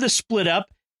they have this split up,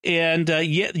 and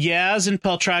Yaz and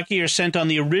Peltraki are sent on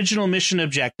the original mission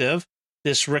objective,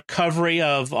 this recovery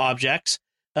of objects.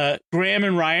 Graham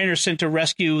and Ryan are sent to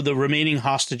rescue the remaining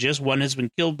hostages. One has been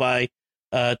killed by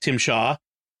Tim Shaw,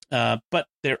 but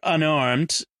they're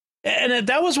unarmed. And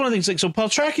that was one of the things. So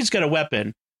Peltraki's got a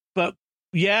weapon, but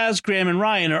Yaz, Graham, and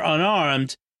Ryan are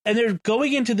unarmed, and they're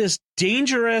going into this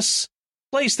dangerous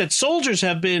place that soldiers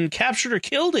have been captured or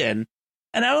killed in.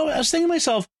 And I was thinking to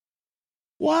myself,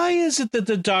 why is it that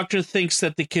the Doctor thinks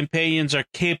that the companions are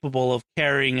capable of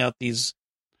carrying out these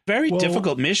very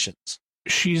difficult missions?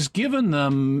 She's given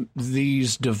them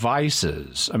these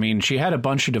devices. I mean, she had a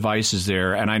bunch of devices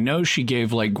there, and I know she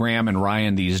gave like Graham and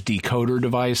Ryan these decoder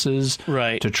devices,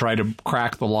 right, to try to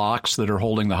crack the locks that are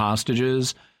holding the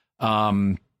hostages.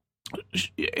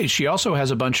 She also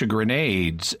has a bunch of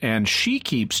grenades, and she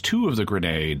keeps 2 of the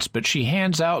grenades, but she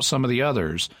hands out some of the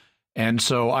others. And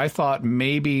so I thought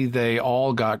maybe they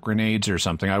all got grenades or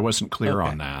something. I wasn't clear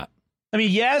on that. I mean,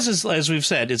 Yaz is, as we've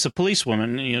said, is a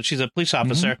policewoman. You know, she's a police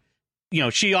officer. You know,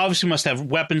 she obviously must have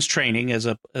weapons training as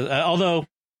although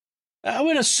I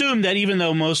would assume that even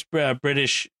though most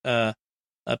British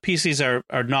PCs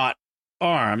are not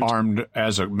armed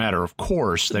as a matter of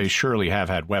course, they surely have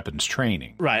had weapons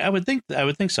training. Right. I would think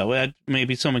so.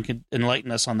 Maybe someone could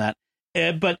enlighten us on that.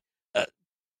 But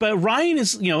Ryan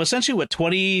is, essentially what,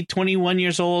 20, 21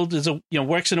 years old,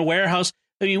 works in a warehouse.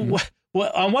 I mean,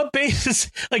 on what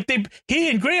basis? Like he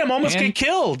and Graham almost get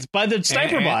killed by the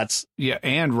sniper bots. Yeah,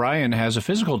 and Ryan has a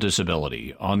physical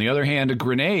disability. On the other hand, a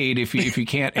grenade, if you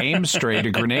can't aim straight,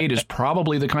 a grenade is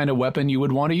probably the kind of weapon you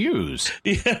would want to use.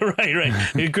 Yeah,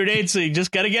 right. Grenades, so you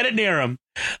just got to get it near them.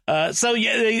 So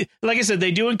yeah, like I said,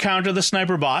 they do encounter the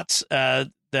sniper bots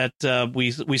that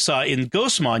we saw in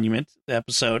Ghost Monument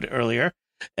episode earlier,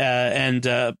 and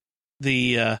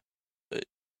the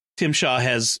Tim Shaw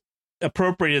has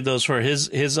appropriated those for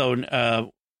his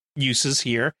own uses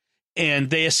here,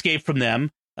 and they escape from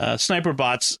them. Sniper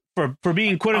bots, for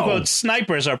being quote unquote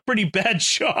snipers, are pretty bad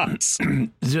shots.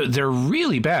 They're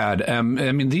really bad. I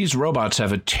mean, these robots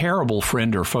have a terrible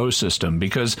friend or foe system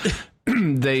because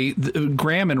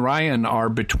Graham and Ryan are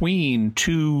between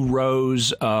 2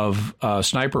 rows of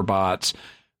sniper bots,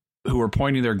 who are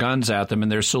pointing their guns at them,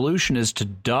 and their solution is to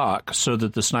duck so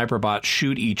that the sniper bots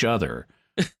shoot each other.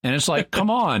 And it's like, come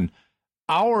on,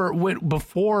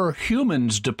 before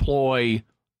humans deploy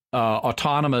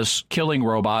autonomous killing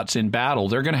robots in battle,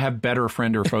 they're going to have better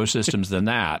friend or foe systems than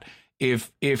that.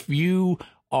 If you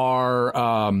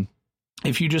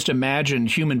just imagine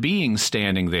human beings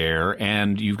standing there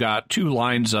and you've got two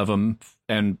lines of them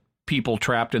and people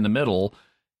trapped in the middle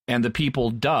and the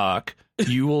people duck,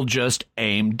 you will just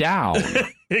aim down.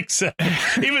 Exactly.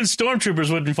 Even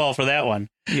stormtroopers wouldn't fall for that one.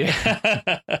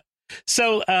 Yeah.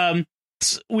 So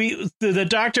the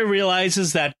doctor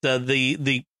realizes that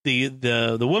the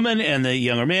woman and the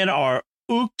younger man are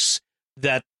ooks,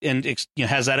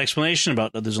 has that explanation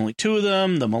about there's only two of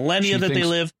them, the millennia they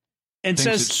live, and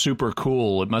says it's super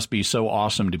cool. It must be so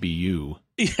awesome to be you.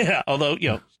 Yeah, although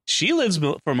she lives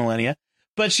for millennia,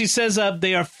 but she says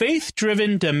they are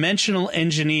faith-driven dimensional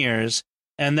engineers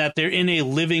and that they're in a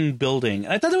living building.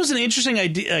 I thought that was an interesting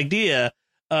idea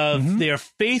of their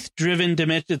faith-driven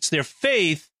dimension. It's their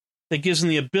faith that gives them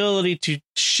the ability to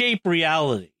shape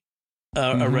reality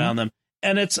around them.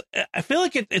 And I feel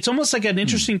like it's almost like an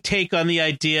interesting take on the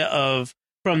idea of,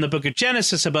 from the book of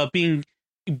Genesis, about being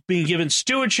given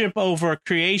stewardship over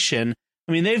creation.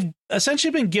 I mean, they've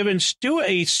essentially been given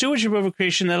a stewardship over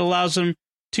creation that allows them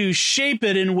to shape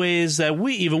it in ways that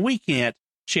we can't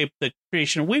shape the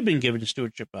creation we've been given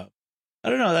stewardship of. I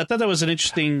don't know. I thought that was an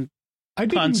interesting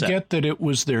concept. Get that it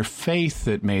was their faith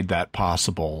that made that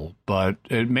possible, but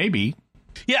it maybe.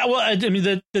 Yeah, well, I mean,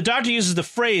 the doctor uses the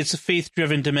phrase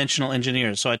faith-driven dimensional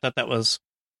engineers, so I thought that was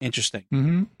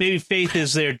interesting. Maybe faith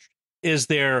is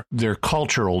their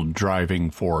cultural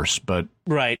driving force, but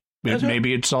right.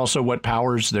 Maybe it's also what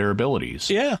powers their abilities.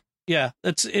 Yeah.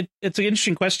 It's an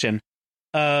interesting question.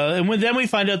 And then we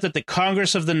find out that the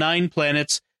Congress of the Nine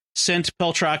Planets sent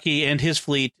Peltraki and his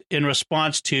fleet in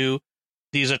response to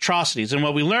these atrocities. And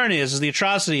what we learn is the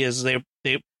atrocity is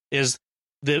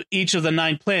each of the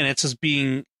 9 planets is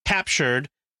being captured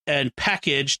and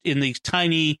packaged in these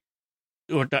tiny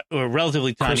or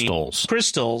relatively tiny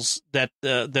crystals that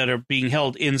are being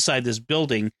held inside this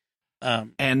building.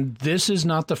 And this is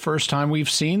not the first time we've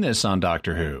seen this on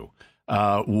Doctor Who.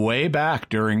 Way back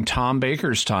during Tom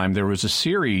Baker's time, there was a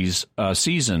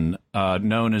season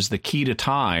known as The Key to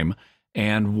Time.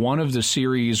 And one of the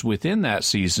series within that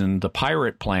season, The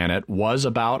Pirate Planet, was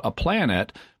about a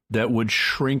planet that would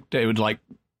shrink. It would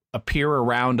appear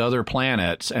around other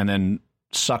planets and then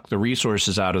suck the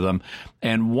resources out of them.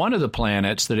 And one of the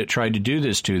planets that it tried to do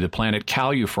this to, the planet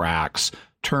Calufrax,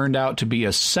 turned out to be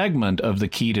a segment of the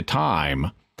Key to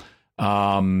Time.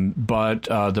 But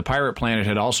the Pirate Planet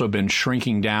had also been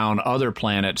shrinking down other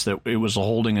planets that it was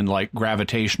holding in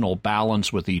gravitational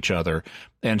balance with each other.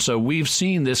 And so we've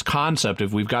seen this concept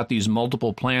of we've got these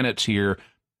multiple planets here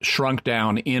shrunk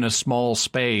down in a small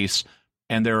space,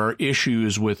 and there are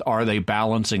issues with, are they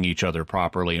balancing each other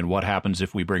properly, and what happens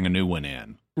if we bring a new one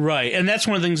in? Right. And that's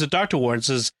one of the things that Dr.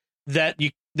 warns is that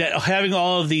having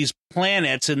all of these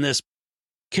planets in this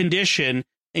condition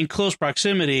in close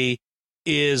proximity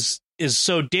is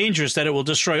so dangerous that it will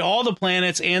destroy all the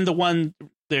planets and the one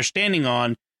they're standing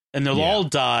on, and they'll all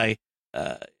die.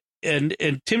 And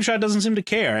Tim Shaw doesn't seem to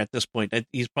care at this point.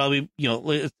 He's probably,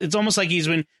 it's almost like he's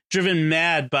been driven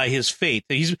mad by his faith.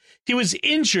 He was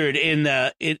injured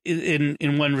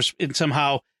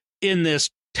somehow in this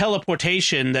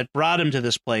teleportation that brought him to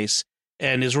this place,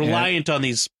 and is reliant on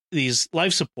these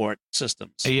life support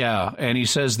systems. Yeah, and he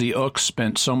says the Ooks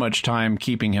spent so much time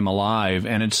keeping him alive,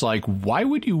 and it's like, why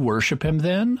would you worship him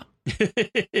then?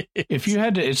 If you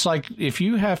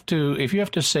have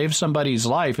to save somebody's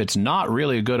life, it's not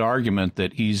really a good argument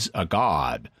that he's a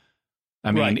god.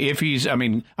 I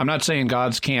mean, I'm not saying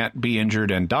gods can't be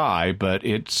injured and die, but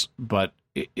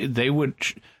they would.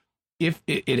 If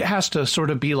it has to sort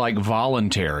of be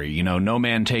voluntary, no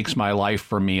man takes my life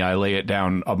from me, I lay it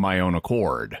down of my own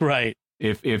accord. Right.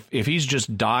 If he's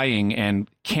just dying and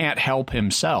can't help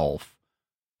himself,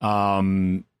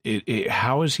 how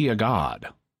is he a god?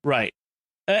 Right.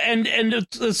 And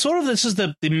it's sort of, this is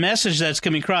the message that's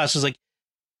coming across is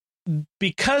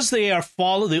because the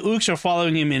Ooks are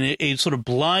following him in a sort of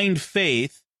blind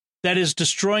faith that is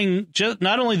destroying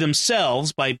not only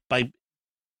themselves by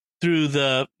through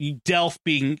the Delph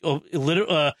being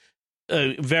a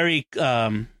very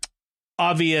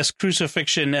obvious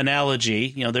crucifixion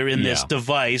analogy. They're in this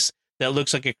device that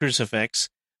looks like a crucifix,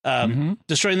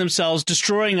 destroying themselves,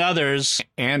 destroying others.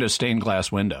 And a stained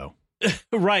glass window.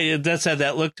 Right. It does have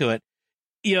that look to it.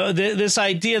 This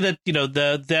idea that,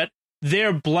 that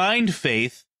their blind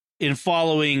faith in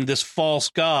following this false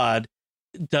god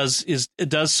does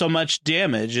so much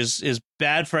damage, is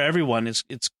bad for everyone.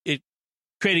 It's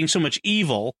creating so much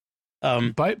evil.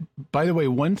 By the way,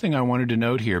 one thing I wanted to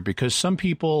note here, because some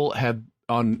people have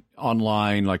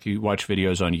online, like you watch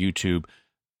videos on YouTube,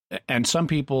 and some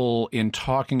people in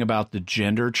talking about the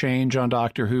gender change on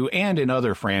Doctor Who and in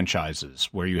other franchises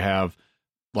where you have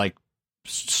like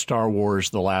Star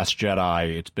Wars, The Last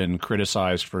Jedi, it's been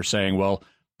criticized for saying, well,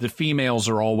 the females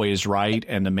are always right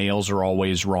and the males are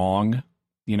always wrong.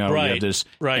 You know, right, you have this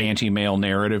right. anti-male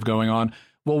narrative going on.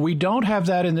 Well, we don't have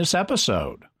that in this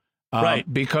episode.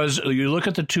 Right. Because you look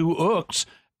at the two Ooks,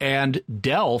 and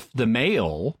Delph, the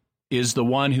male, is the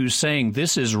one who's saying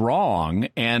this is wrong,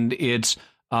 and it's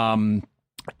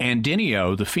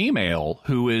Andinio, the female,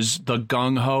 who is the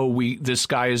gung-ho, this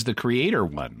guy is the creator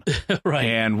one. Right.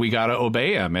 And we got to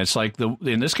obey him. It's like,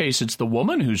 in this case, it's the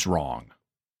woman who's wrong.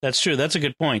 That's true. That's a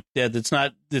good point. Yeah, it's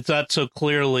not so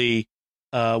clearly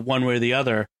one way or the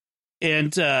other.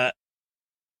 And then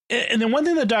one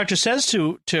thing the Doctor says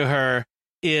to her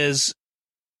is,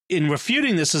 in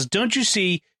refuting this, is, don't you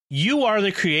see, you are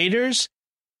the creators?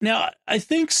 Now, I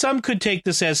think some could take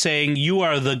this as saying you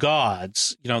are the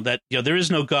gods, that there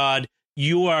is no God,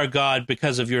 you are God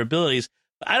because of your abilities.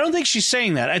 But I don't think she's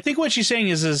saying that. I think what she's saying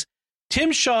is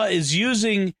Tim Shaw is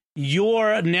using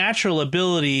your natural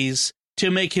abilities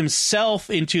to make himself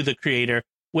into the creator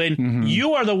when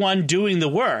you are the one doing the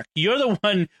work. You're the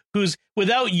one who's,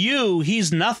 without you,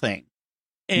 he's nothing.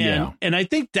 And I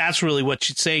think that's really what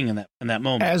she's saying in that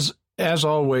moment. As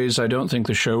always, I don't think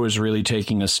the show is really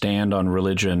taking a stand on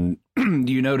religion.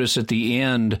 You notice at the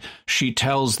end, she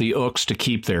tells the Ooks to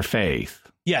keep their faith.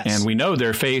 Yes. And we know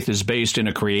their faith is based in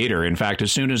a creator. In fact,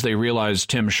 as soon as they realize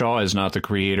Tim Shaw is not the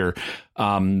creator,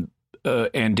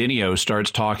 Andinio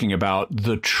starts talking about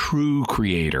the true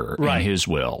creator and his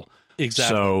will.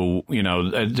 Exactly. So,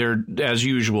 they're, as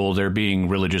usual, they're being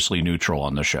religiously neutral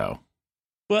on the show.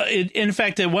 Well, in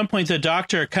fact, at one point, the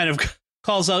Doctor kind of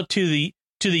calls out to the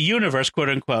universe, quote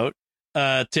unquote,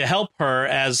 to help her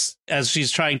as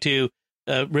she's trying to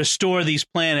restore these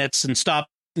planets and stop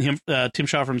Tim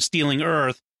Shaw from stealing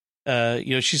Earth.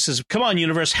 She says, "Come on,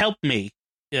 universe, help me.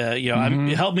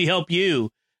 Help me help you."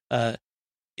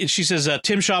 She says,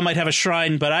 "Tim Shaw might have a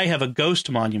shrine, but I have a ghost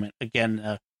monument."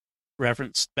 Again,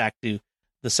 reference back to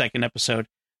the second episode.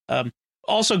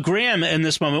 Also, Graham in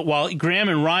this moment, while Graham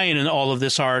and Ryan and all of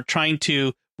this are trying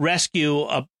to rescue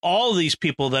all of these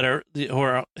people who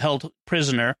are held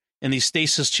prisoner in these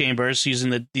stasis chambers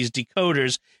using these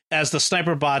decoders as the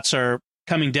sniper bots are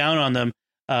coming down on them.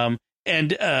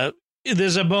 And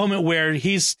there's a moment where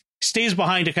he stays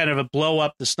behind to kind of blow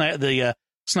up the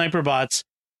sniper bots.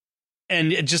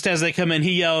 And just as they come in,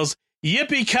 he yells,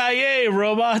 "Yippee-ki-yay,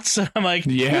 robots!" I'm like,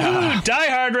 "Ooh, Die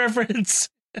Hard reference."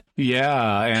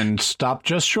 Yeah, and stop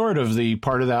just short of the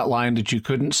part of that line that you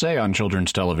couldn't say on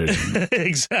children's television.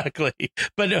 Exactly.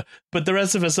 But the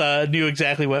rest of us knew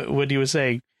exactly what he was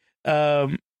saying.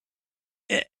 There's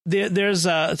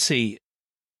let's see.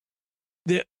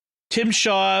 Tim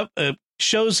Shaw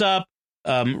shows up.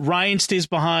 Ryan stays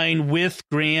behind with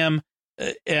Graham,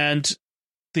 and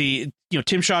Tim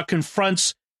Shaw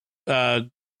confronts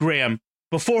Graham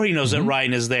before he knows that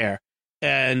Ryan is there,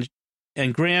 and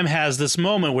Graham has this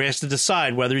moment where he has to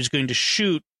decide whether he's going to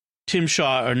shoot Tim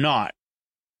Shaw or not.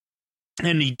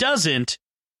 And he doesn't.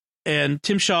 And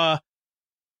Tim Shaw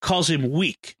calls him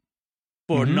weak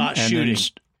for not shooting.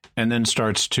 And then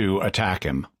starts to attack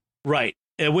him. Right.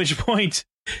 At which point...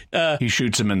 he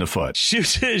shoots him in the foot.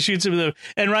 Shoots him in the...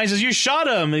 And Ryan says, "You shot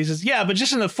him." And he says, "Yeah, but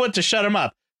just in the foot to shut him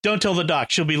up. Don't tell the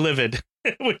doc. She'll be livid."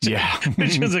 which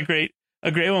is a great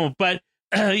moment. But...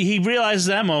 he realizes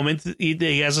that moment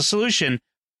he has a solution.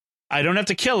 I don't have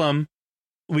to kill him.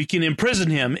 We can imprison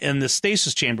him in the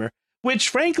stasis chamber, which,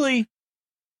 frankly,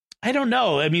 I don't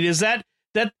know. I mean, is that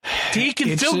he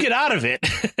can still get out of it?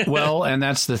 Well, and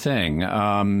that's the thing.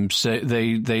 So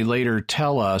they later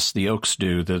tell us, the Ooks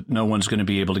do, that no one's going to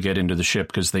be able to get into the ship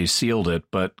because they sealed it.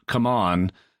 But come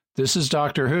on, this is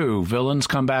Doctor Who. Villains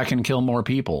come back and kill more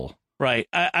people. Right.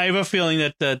 I have a feeling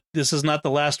that this is not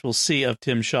the last we'll see of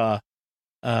Tim Shaw.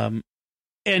 And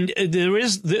there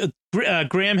is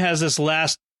Graham has this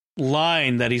last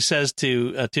line that he says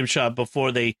to Tim Shaw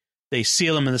before they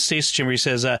seal him in the stasis chamber. He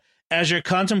says, "As you're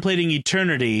contemplating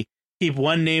eternity, keep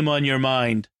one name on your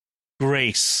mind,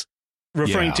 Grace,"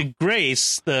 referring to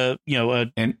Grace,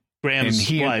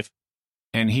 Graham's wife.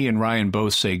 And he and Ryan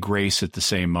both say Grace at the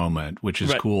same moment, which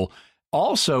is cool.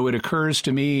 Also, it occurred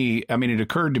to me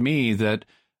that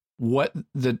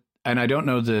and I don't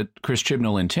know that Chris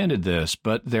Chibnall intended this,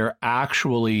 but they're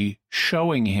actually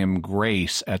showing him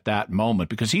grace at that moment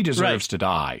because he deserves to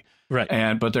die.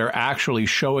 Right. But they're actually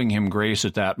showing him grace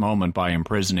at that moment by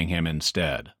imprisoning him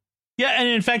instead. Yeah, and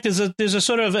in fact, there's a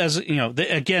sort of, as you know,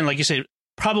 again, like you say,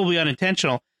 probably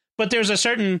unintentional, but there's a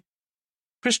certain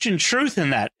Christian truth in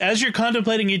that. As you're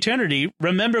contemplating eternity,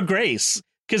 remember grace,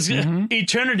 because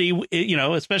eternity, you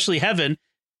know, especially heaven,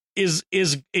 is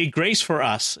a grace for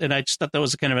us. And I just thought that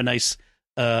was kind of a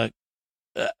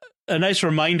nice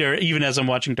reminder, even as I'm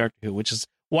watching Doctor Who, which is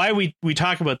why we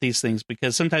talk about these things,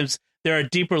 because sometimes there are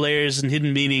deeper layers and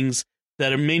hidden meanings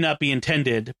that may not be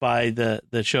intended by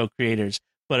the show creators,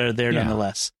 but are there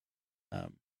nonetheless.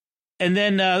 And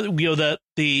then you know,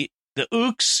 the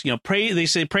Ooks, you know,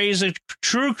 praise a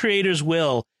true creator's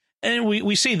will, and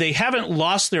we see they haven't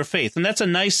lost their faith, and that's a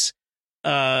nice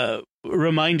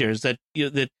reminder that, you know,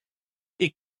 that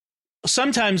it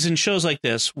sometimes in shows like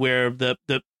this where the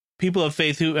people of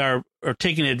faith who are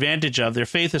taken advantage of, their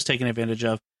faith is taken advantage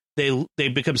of, they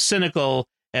become cynical,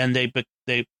 and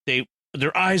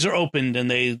their eyes are opened,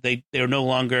 and they're no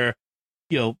longer,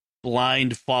 you know,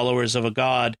 blind followers of a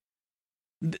god.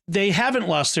 They haven't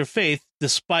lost their faith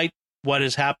despite what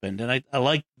has happened, and I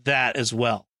like that as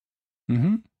well.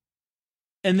 Mm-hmm.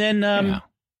 And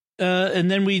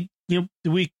then we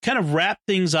kind of wrap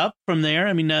things up from there.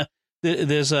 I mean,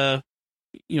 there's the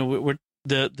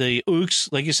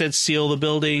Ooks, like you said, seal the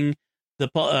building. The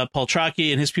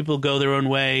Paltraki and his people go their own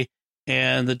way,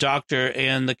 and the Doctor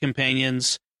and the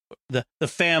companions, the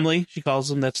family, she calls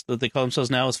them, that's what they call themselves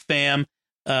now, is fam.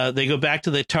 They go back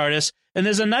to the TARDIS, and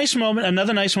there's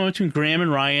another nice moment between Graham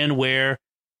and Ryan, where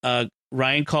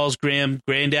Ryan calls Graham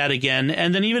granddad again,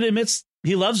 and then even admits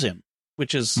he loves him,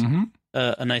 which is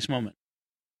a nice moment.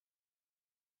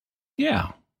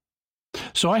 Yeah.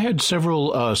 So I had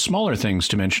several smaller things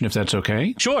to mention, if that's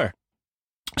okay. Sure.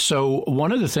 So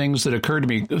one of the things that occurred to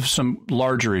me, some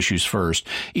larger issues first,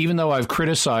 even though I've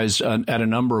criticized at a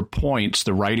number of points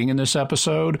the writing in this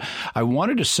episode, I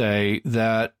wanted to say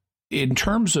that in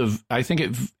terms of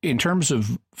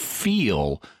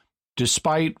feel,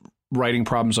 despite writing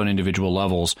problems on individual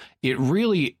levels, it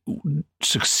really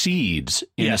succeeds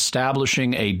in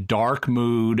establishing a dark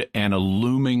mood and a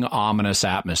looming, ominous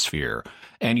atmosphere.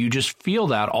 And you just feel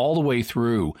that all the way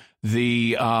through.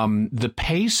 The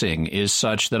pacing is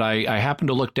such that I happened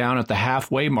to look down at the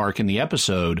halfway mark in the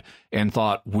episode and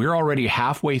thought, we're already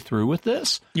halfway through with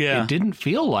this? Yeah. It didn't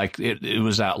feel like it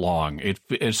was that long.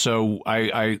 So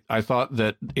I thought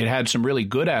that it had some really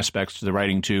good aspects to the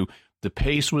writing, too. The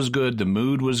pace was good. The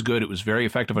mood was good. It was very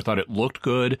effective. I thought it looked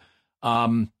good.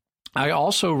 I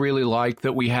also really like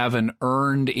that we have an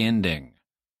earned ending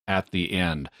at the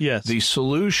end. Yes. The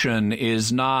solution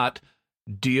is not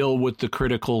deal with the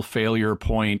critical failure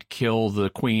point, kill the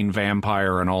queen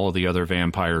vampire, and all of the other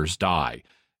vampires die.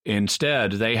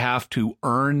 Instead, they have to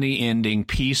earn the ending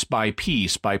piece by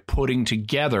piece by putting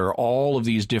together all of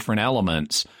these different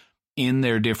elements in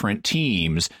their different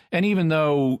teams. And even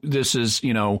though this is,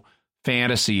 you know,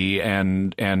 fantasy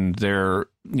and they're,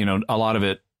 you know, a lot of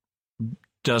it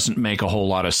doesn't make a whole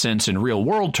lot of sense in real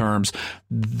world terms,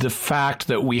 the fact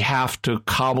that we have to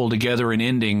cobble together an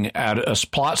ending at a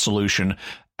plot solution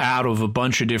out of a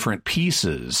bunch of different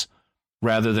pieces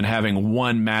rather than having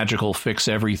one magical fix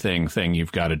everything thing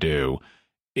you've got to do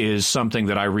is something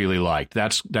that I really liked.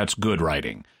 That's good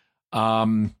writing.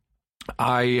 I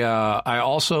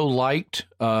also liked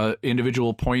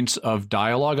individual points of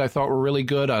dialogue I thought were really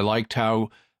good. I liked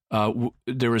how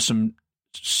there were some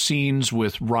scenes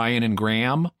with Ryan and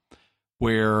Graham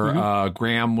where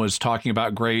Graham was talking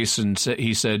about Grace, and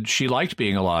he said she liked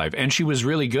being alive, and she was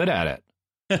really good at it.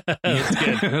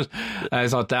 Good. I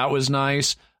thought that was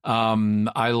nice.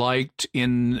 I liked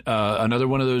in another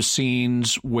one of those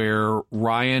scenes where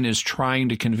Ryan is trying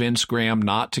to convince Graham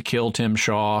not to kill Tim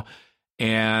Shaw,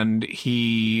 and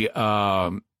he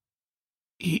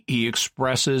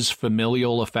expresses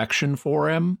familial affection for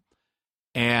him.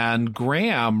 And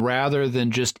Graham, rather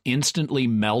than just instantly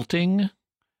melting,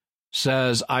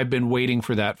 says, I've been waiting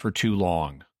for that for too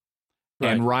long.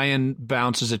 Right. And Ryan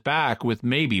bounces it back with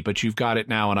maybe, but you've got it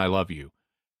now and I love you.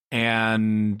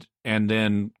 And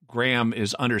then Graham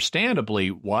is understandably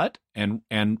what? And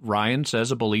Ryan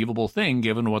says a believable thing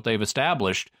given what they've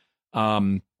established.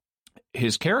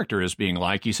 His character is being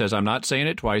like, he says, I'm not saying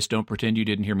it twice. Don't pretend you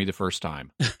didn't hear me the first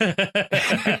time.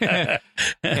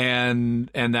 and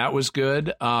that was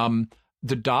good.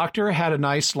 The Doctor had a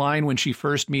nice line when she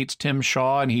first meets Tim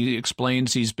Shaw, and he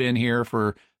explains he's been here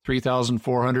for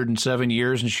 3,407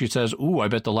 years. And she says, ooh, I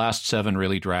bet the last 7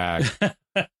 really dragged.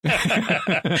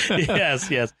 Yes.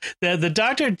 The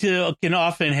doctor can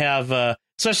often have,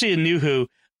 especially in New Who,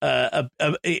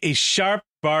 a sharp,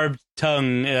 barbed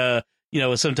tongue.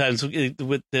 Sometimes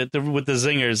with the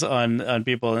zingers on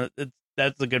people.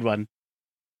 That's a good one.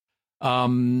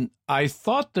 I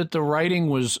thought that the writing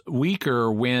was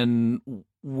weaker when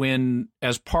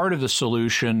as part of the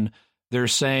solution, they're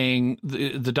saying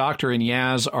the doctor and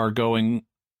Yaz are going,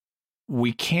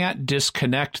 we can't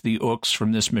disconnect the Ooks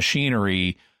from this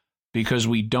machinery because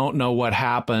we don't know what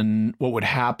would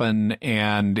happen,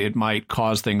 and it might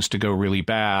cause things to go really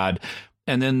bad.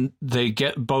 And then they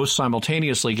both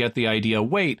simultaneously get the idea,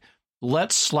 wait,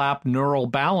 let's slap neural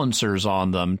balancers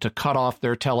on them to cut off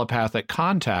their telepathic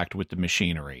contact with the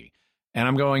machinery. And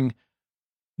I'm going,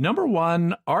 number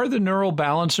one, are the neural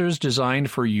balancers designed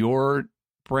for your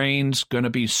brains going to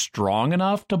be strong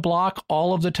enough to block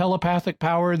all of the telepathic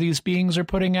power these beings are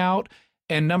putting out?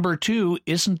 And number two,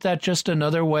 isn't that just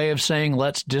another way of saying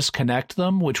let's disconnect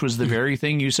them, which was the very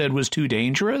thing you said was too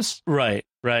dangerous? Right.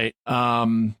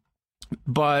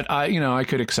 But I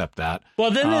could accept that.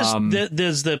 Well, then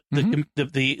there's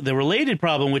the related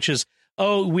problem, which is,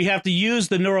 we have to use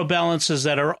the neural balances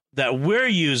that we're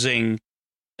using,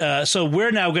 so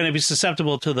we're now going to be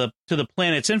susceptible to the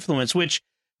planet's influence, which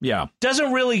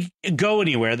doesn't really go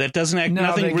anywhere. That doesn't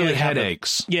nothing really get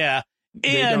headaches. Yeah.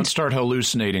 They don't start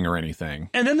hallucinating or anything.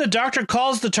 And then the doctor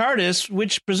calls the TARDIS,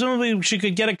 which presumably she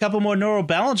could get a couple more neural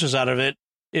balancers out of it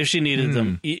if she needed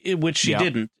them, which she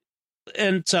didn't.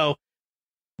 And so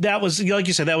that was, like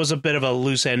you said, that was a bit of a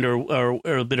loose end or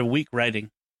a bit of weak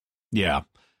writing. Yeah.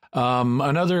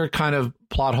 Another kind of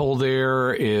plot hole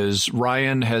there is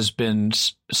Ryan has been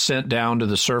sent down to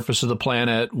the surface of the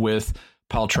planet with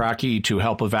Paltraki to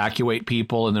help evacuate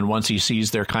people, and then once he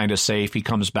sees they're kind of safe, he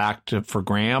comes back for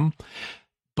Graham.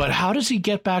 But how does he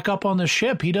get back up on the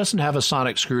ship? He doesn't have a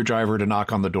sonic screwdriver to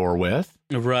knock on the door with.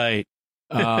 Right.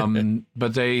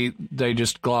 But they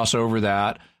just gloss over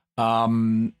that.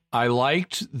 I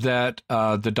liked that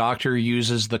the doctor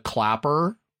uses the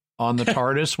clapper on the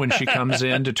TARDIS when she comes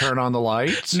in to turn on the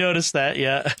lights. Notice that,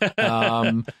 yeah.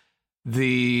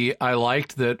 I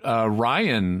liked that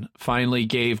Ryan finally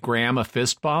gave Graham a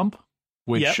fist bump,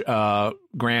 which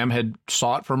Graham had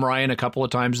sought from Ryan a couple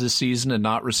of times this season and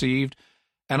not received.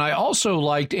 And I also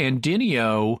liked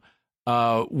Andinio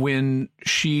when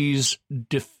she's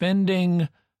defending,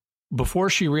 before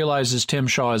she realizes Tim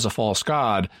Shaw is a false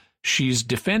god, she's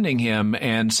defending him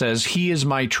and says, he is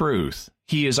my truth.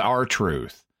 He is our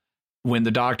truth. When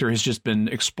the doctor has just been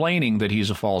explaining that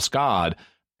he's a false god.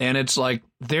 And it's like,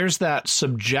 there's that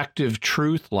subjective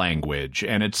truth language.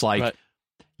 And it's like,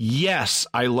 yes,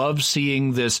 I love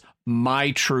seeing this my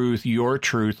truth, your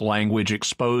truth language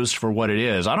exposed for what it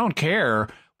is. I don't care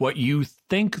what you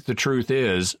think the truth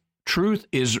is. Truth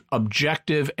is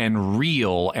objective and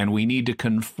real, and we need to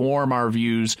conform our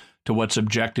views to what's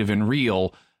objective and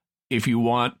real. If you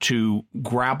want to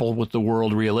grapple with the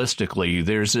world realistically,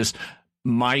 there's this,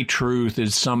 my truth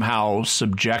is somehow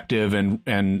subjective and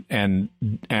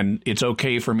it's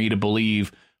okay for me to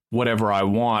believe whatever I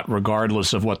want,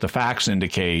 regardless of what the facts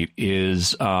indicate,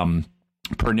 is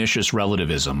pernicious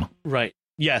relativism. Right.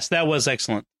 Yes, that was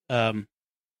excellent.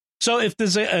 So if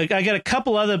there's I got a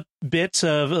couple other bits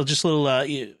of just little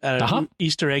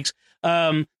Easter eggs.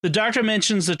 The doctor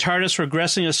mentions the TARDIS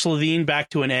regressing a Slovene back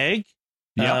to an egg.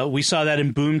 We saw that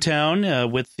in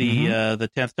Boomtown with the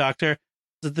 10th Doctor.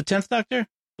 Is it the 10th Doctor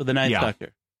or the 9th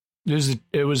Doctor?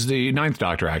 It was the 9th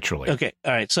Doctor, actually. Okay,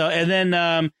 all right. So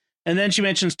and then she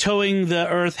mentions towing the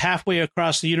Earth halfway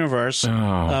across the universe.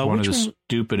 One of the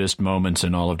stupidest moments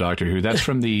in all of Doctor Who. That's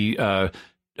from the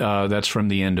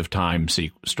End of Time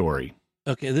story.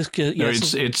 Okay,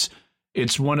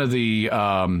 it's one of the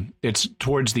it's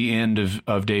towards the end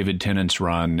of David Tennant's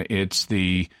run. It's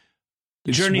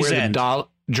Journey's End.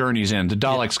 Journey's End. The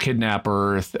Daleks kidnap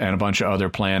Earth and a bunch of other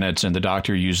planets, and the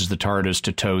Doctor uses the TARDIS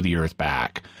to tow the Earth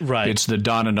back. Right. It's the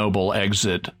Donna Noble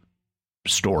exit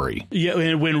story. Yeah,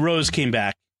 and when Rose came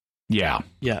back. Yeah.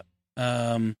 Yeah.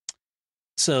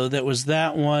 So that was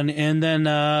that one, and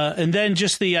then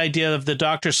just the idea of the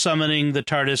Doctor summoning the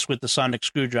TARDIS with the sonic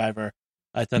screwdriver.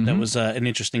 I thought that was an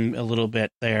interesting little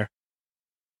bit there.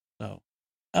 So.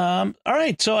 All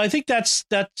right, so I think that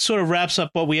sort of wraps up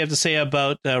what we have to say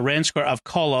about Ranskoor of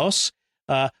Kolos.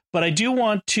 But I do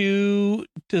want to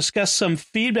discuss some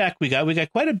feedback we got. We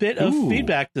got quite a bit of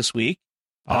feedback this week.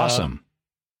 Awesome.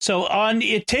 So on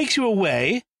It Takes You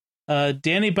Away,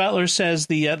 Danny Butler says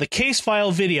the case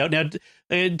file video. Now,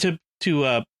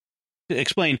 to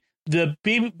explain, the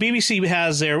BBC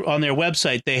has on their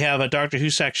website, they have a Doctor Who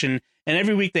section, and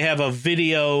every week they have a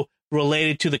video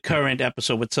related to the current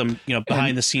episode with some,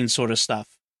 behind the scenes sort of stuff.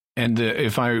 And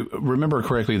if I remember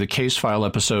correctly, the case file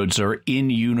episodes are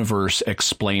in-universe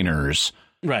explainers.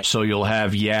 Right. So you'll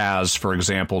have Yaz, for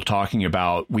example, talking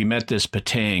about, we met this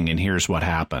Pating and here's what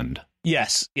happened.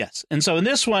 Yes. And so in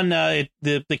this one, the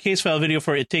case file video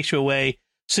for It Takes You Away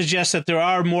suggests that there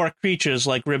are more creatures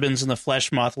like Ribbons and the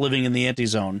Flesh Moth living in the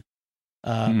Anti-Zone.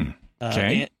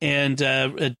 Okay. And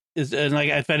like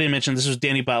if I didn't mention, this was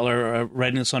Danny Butler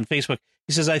writing this on Facebook.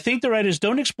 He says, I think the writers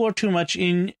don't explore too much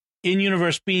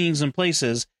in-universe beings and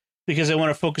places because they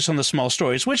want to focus on the small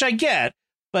stories, which I get,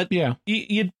 but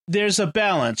there's a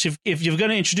balance. If you're going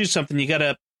to introduce something, you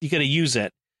gotta use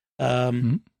it.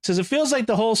 Says it feels like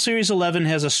the whole Series 11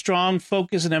 has a strong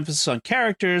focus and emphasis on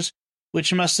characters,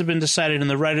 which must have been decided in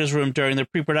the writer's room during the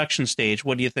pre-production stage.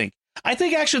 What do you think? I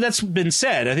think actually that's been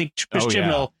said. I think Chris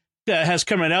Chibnall has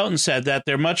come right out and said that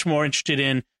they're much more interested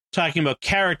in talking about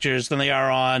characters than they are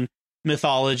on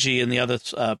mythology and the other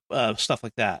stuff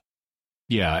like that.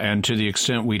 Yeah, and to the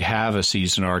extent we'd have a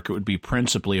season arc, it would be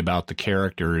principally about the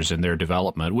characters and their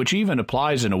development, which even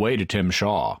applies in a way to Tim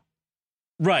Shaw.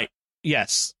 Right.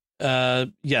 Yes.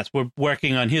 We're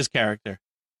working on his character.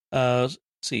 Let's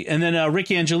see. And then Rick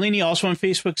Angelini also on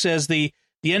Facebook says the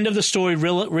end of the story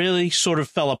really sort of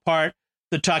fell apart.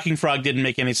 The talking frog didn't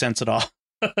make any sense at all.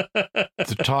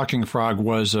 The talking frog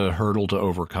was a hurdle to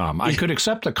overcome. I could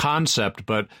accept the concept,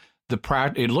 but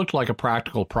it looked like a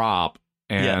practical prop,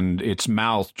 and its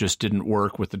mouth just didn't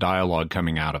work with the dialogue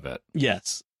coming out of it.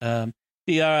 Yes.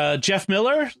 Jeff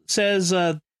Miller says,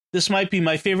 this might be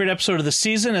my favorite episode of the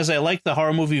season, as I like the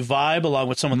horror movie vibe along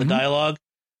with some of the dialogue.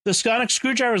 The sonic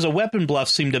screwdriver as a weapon bluff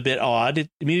seemed a bit odd. It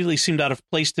immediately seemed out of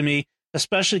place to me,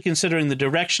 especially considering the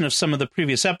direction of some of the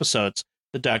previous episodes,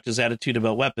 the Doctor's attitude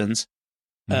about weapons.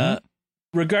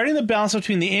 Regarding the balance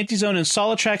between the Anti-Zone and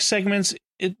Solid Track segments,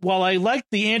 while I liked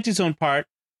the Anti-Zone part,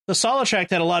 the Solid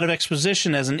Track had a lot of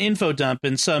exposition as an info dump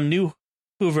and some new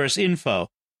Whoverse info.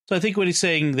 So I think what he's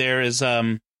saying there is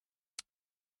that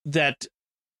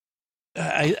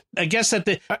I guess that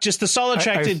the Solid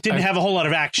Track didn't have a whole lot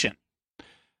of action.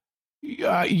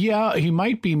 Yeah, he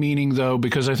might be meaning, though,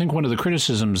 because I think one of the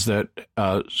criticisms that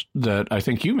I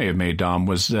think you may have made, Dom,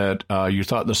 was that you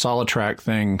thought the Solid Track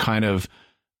thing kind of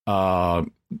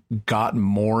got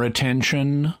more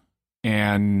attention,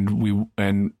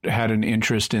 and had an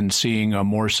interest in seeing a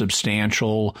more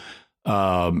substantial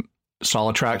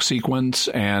Solid Track sequence.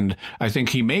 And I think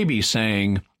he may be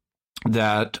saying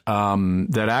that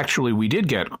actually we did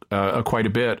get quite a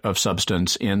bit of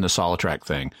substance in the Solid Track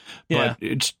thing. But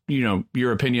it's,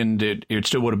 your opinion that it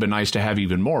still would have been nice to have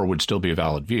even more would still be a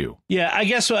valid view. Yeah, I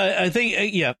guess I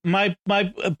think, my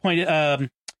point,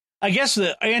 I guess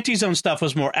the Anti-Zone stuff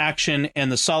was more action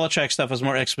and the Solid Track stuff was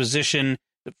more exposition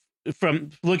from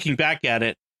looking back at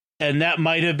it. And that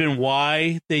might have been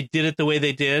why they did it the way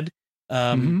they did.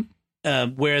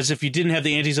 Whereas if you didn't have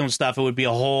the Anti-Zone stuff, it would be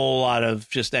a whole lot of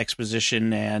just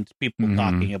exposition and people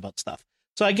talking about stuff.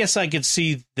 So I guess I could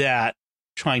see that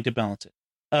trying to balance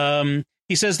it.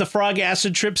 He says the frog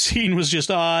acid trip scene was just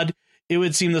odd. It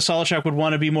would seem the Solid Track would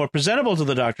want to be more presentable to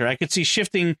the Doctor. I could see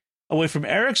shifting away from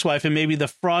Eric's wife, and maybe the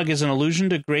frog is an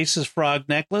allusion to Grace's frog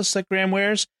necklace that Graham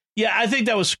wears. Yeah, I think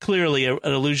that was clearly an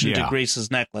allusion to Grace's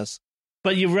necklace.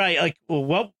 But you're right.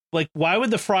 Why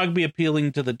would the frog be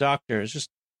appealing to the Doctor? It's just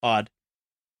odd.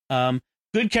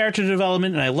 Good character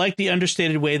development, and I like the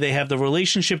understated way they have the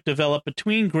relationship develop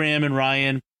between Graham and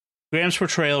Ryan. Graham's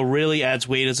portrayal really adds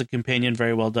weight as a companion.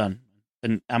 Very well done.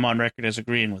 And I'm on record as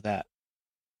agreeing with that.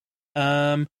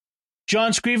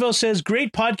 John Scrivo says,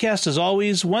 great podcast as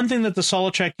always. One thing that the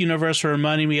Solid Track universe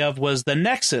reminded me of was the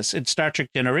Nexus in Star Trek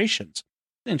Generations.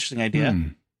 Interesting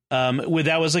idea. Where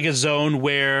that was like a zone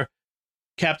where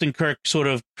Captain Kirk sort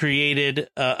of created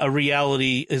a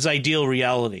reality, his ideal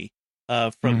reality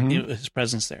from his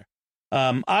presence there.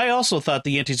 I also thought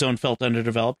the Anti-Zone felt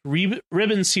underdeveloped.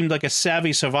 Ribbon seemed like a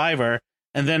savvy survivor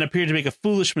and then appeared to make a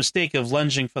foolish mistake of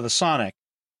lunging for the Sonic.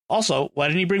 Also, why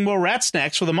didn't he bring more rat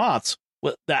snacks for the moths?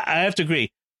 Well, I have to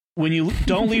agree. When you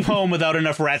don't leave home without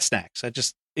enough rat snacks,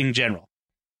 in general.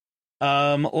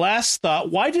 Last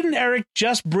thought, why didn't Eric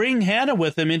just bring Hannah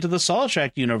with him into the Solid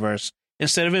Track universe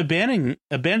instead of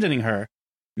abandoning her?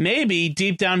 Maybe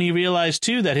deep down he realized,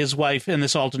 too, that his wife in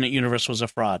this alternate universe was a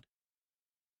fraud.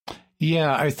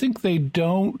 Yeah, I think they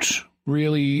don't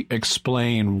really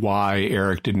explain why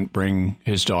Eric didn't bring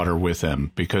his daughter with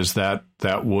him, because that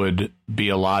would be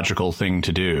a logical thing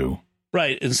to do.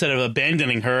 Right, instead of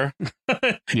abandoning her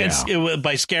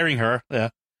by scaring her. Yeah.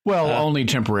 Well, only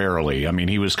temporarily. I mean,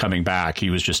 he was coming back. He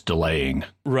was just delaying.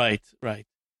 Right.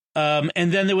 And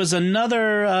then there was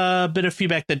another bit of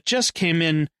feedback that just came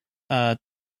in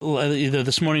either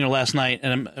this morning or last night,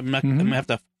 and I'm going to have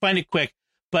to find it quick.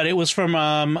 But it was from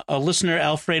a listener,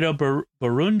 Alfredo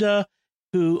Barunda,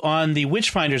 who on the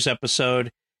Witchfinders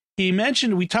episode, he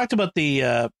mentioned, we talked about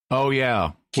the...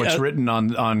 what's written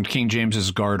on King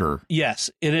James's garter.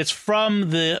 Yes, and it's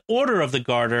from the Order of the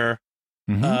Garter,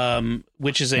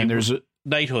 which is there's a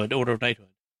knighthood, Order of Knighthood.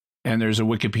 And there's a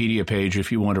Wikipedia page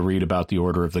if you want to read about the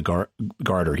Order of the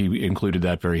Garter. He included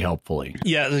that very helpfully.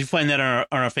 Yeah, you find that on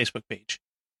our Facebook page.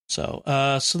 So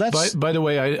that's... By the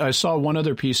way, I saw one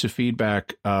other piece of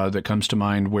feedback that comes to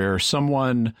mind where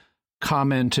someone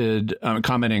commenting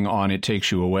on It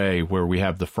Takes You Away, where we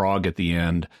have the frog at the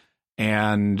end,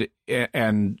 and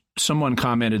someone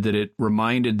commented that it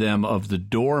reminded them of the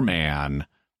doorman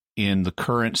in the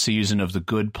current season of The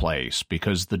Good Place,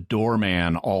 because the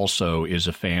doorman also is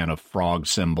a fan of frog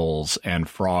symbols, and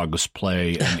frogs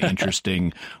play an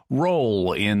interesting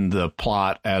role in the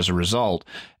plot as a result.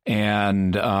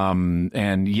 And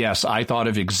yes, I thought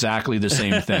of exactly the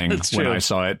same thing when I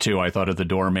saw it too. I thought of the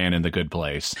doorman in The Good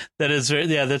Place. That is,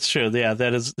 yeah, that's true. Yeah,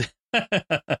 that is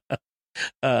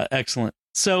excellent.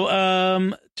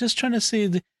 So, just trying to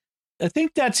see. I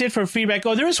think that's it for feedback.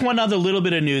 Oh, there is one other little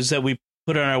bit of news that we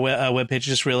put on our webpage,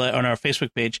 just realized on our Facebook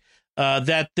page,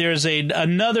 that there's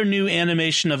another new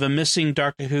animation of a missing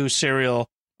Doctor Who serial.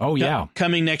 Oh, yeah.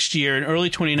 Coming next year in early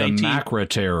 2019. The Macra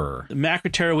Terror. The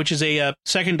Macra Terror, which is a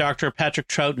second Doctor, Patrick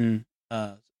Troughton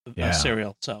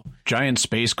serial. So giant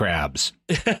space crabs.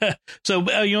 So,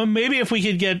 maybe if we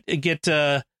could get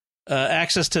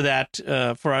access to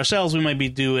that for ourselves, we might be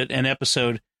doing an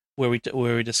episode where we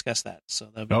discuss that. So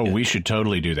that'd be good. We should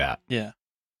totally do that. Yeah.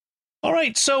 All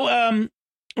right. So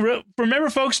remember,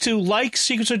 folks, to like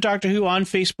Secrets of Doctor Who on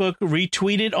Facebook,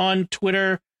 retweet it on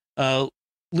Twitter,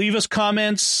 leave us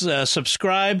comments,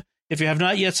 subscribe. If you have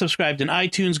not yet subscribed in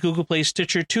iTunes, Google Play,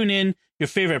 Stitcher, TuneIn, your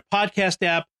favorite podcast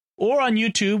app, or on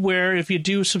YouTube, where if you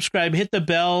do subscribe, hit the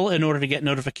bell in order to get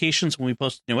notifications when we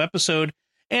post a new episode,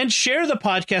 and share the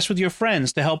podcast with your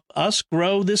friends to help us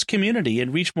grow this community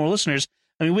and reach more listeners.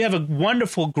 I mean, we have a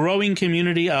wonderful growing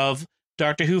community of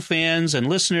Doctor Who fans and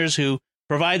listeners who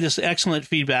provide this excellent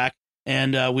feedback,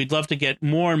 and we'd love to get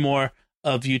more and more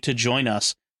of you to join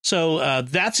us. So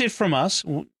that's it from us.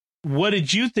 What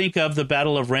did you think of the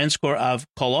Battle of Ranskoor of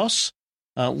Kolos?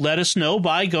 Let us know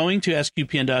by going to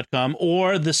sqpn.com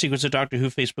or the Secrets of Doctor Who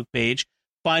Facebook page,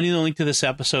 finding the link to this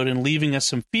episode and leaving us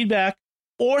some feedback,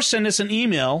 or send us an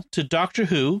email to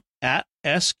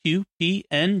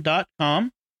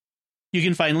drwho@sqpn.com. You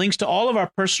can find links to all of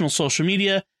our personal social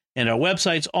media and our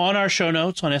websites on our show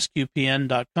notes on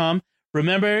sqpn.com.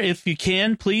 Remember, if you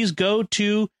can, please go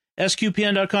to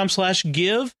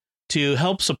sqpn.com/give to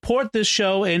help support this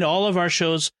show and all of our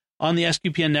shows on the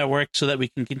SQPN network so that we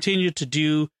can continue to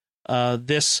do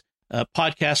this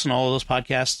podcast and all of those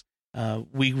podcasts.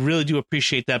 We really do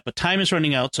appreciate that, but time is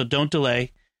running out, so don't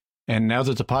delay. And now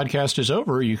that the podcast is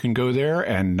over, you can go there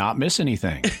and not miss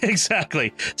anything.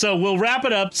 Exactly. So we'll wrap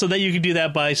it up so that you can do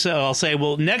that I'll say,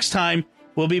 next time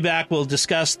we'll be back. We'll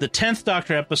discuss the 10th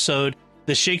Doctor episode,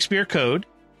 The Shakespeare Code,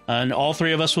 and all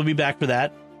three of us will be back for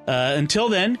that. Until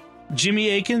then, Jimmy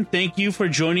Aiken, thank you for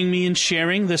joining me and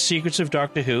sharing the secrets of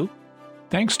Doctor Who.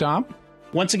 Thanks, Dom.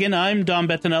 Once again, I'm Dom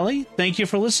Bettinelli. Thank you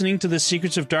for listening to the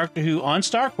Secrets of Doctor Who on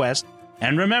StarQuest.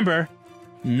 And remember,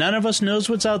 none of us knows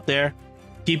what's out there.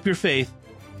 Keep your faith.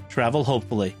 Travel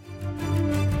hopefully.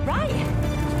 Right.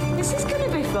 This is going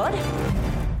to be fun.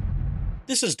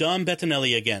 This is Dom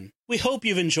Bettinelli again. We hope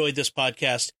you've enjoyed this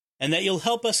podcast and that you'll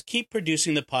help us keep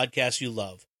producing the podcast you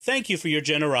love. Thank you for your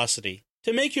generosity.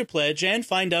 To make your pledge and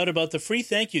find out about the free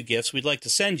thank you gifts we'd like to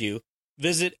send you,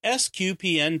 visit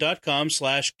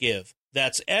sqpn.com/give.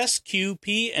 That's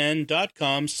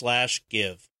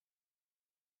sqpn.com/give.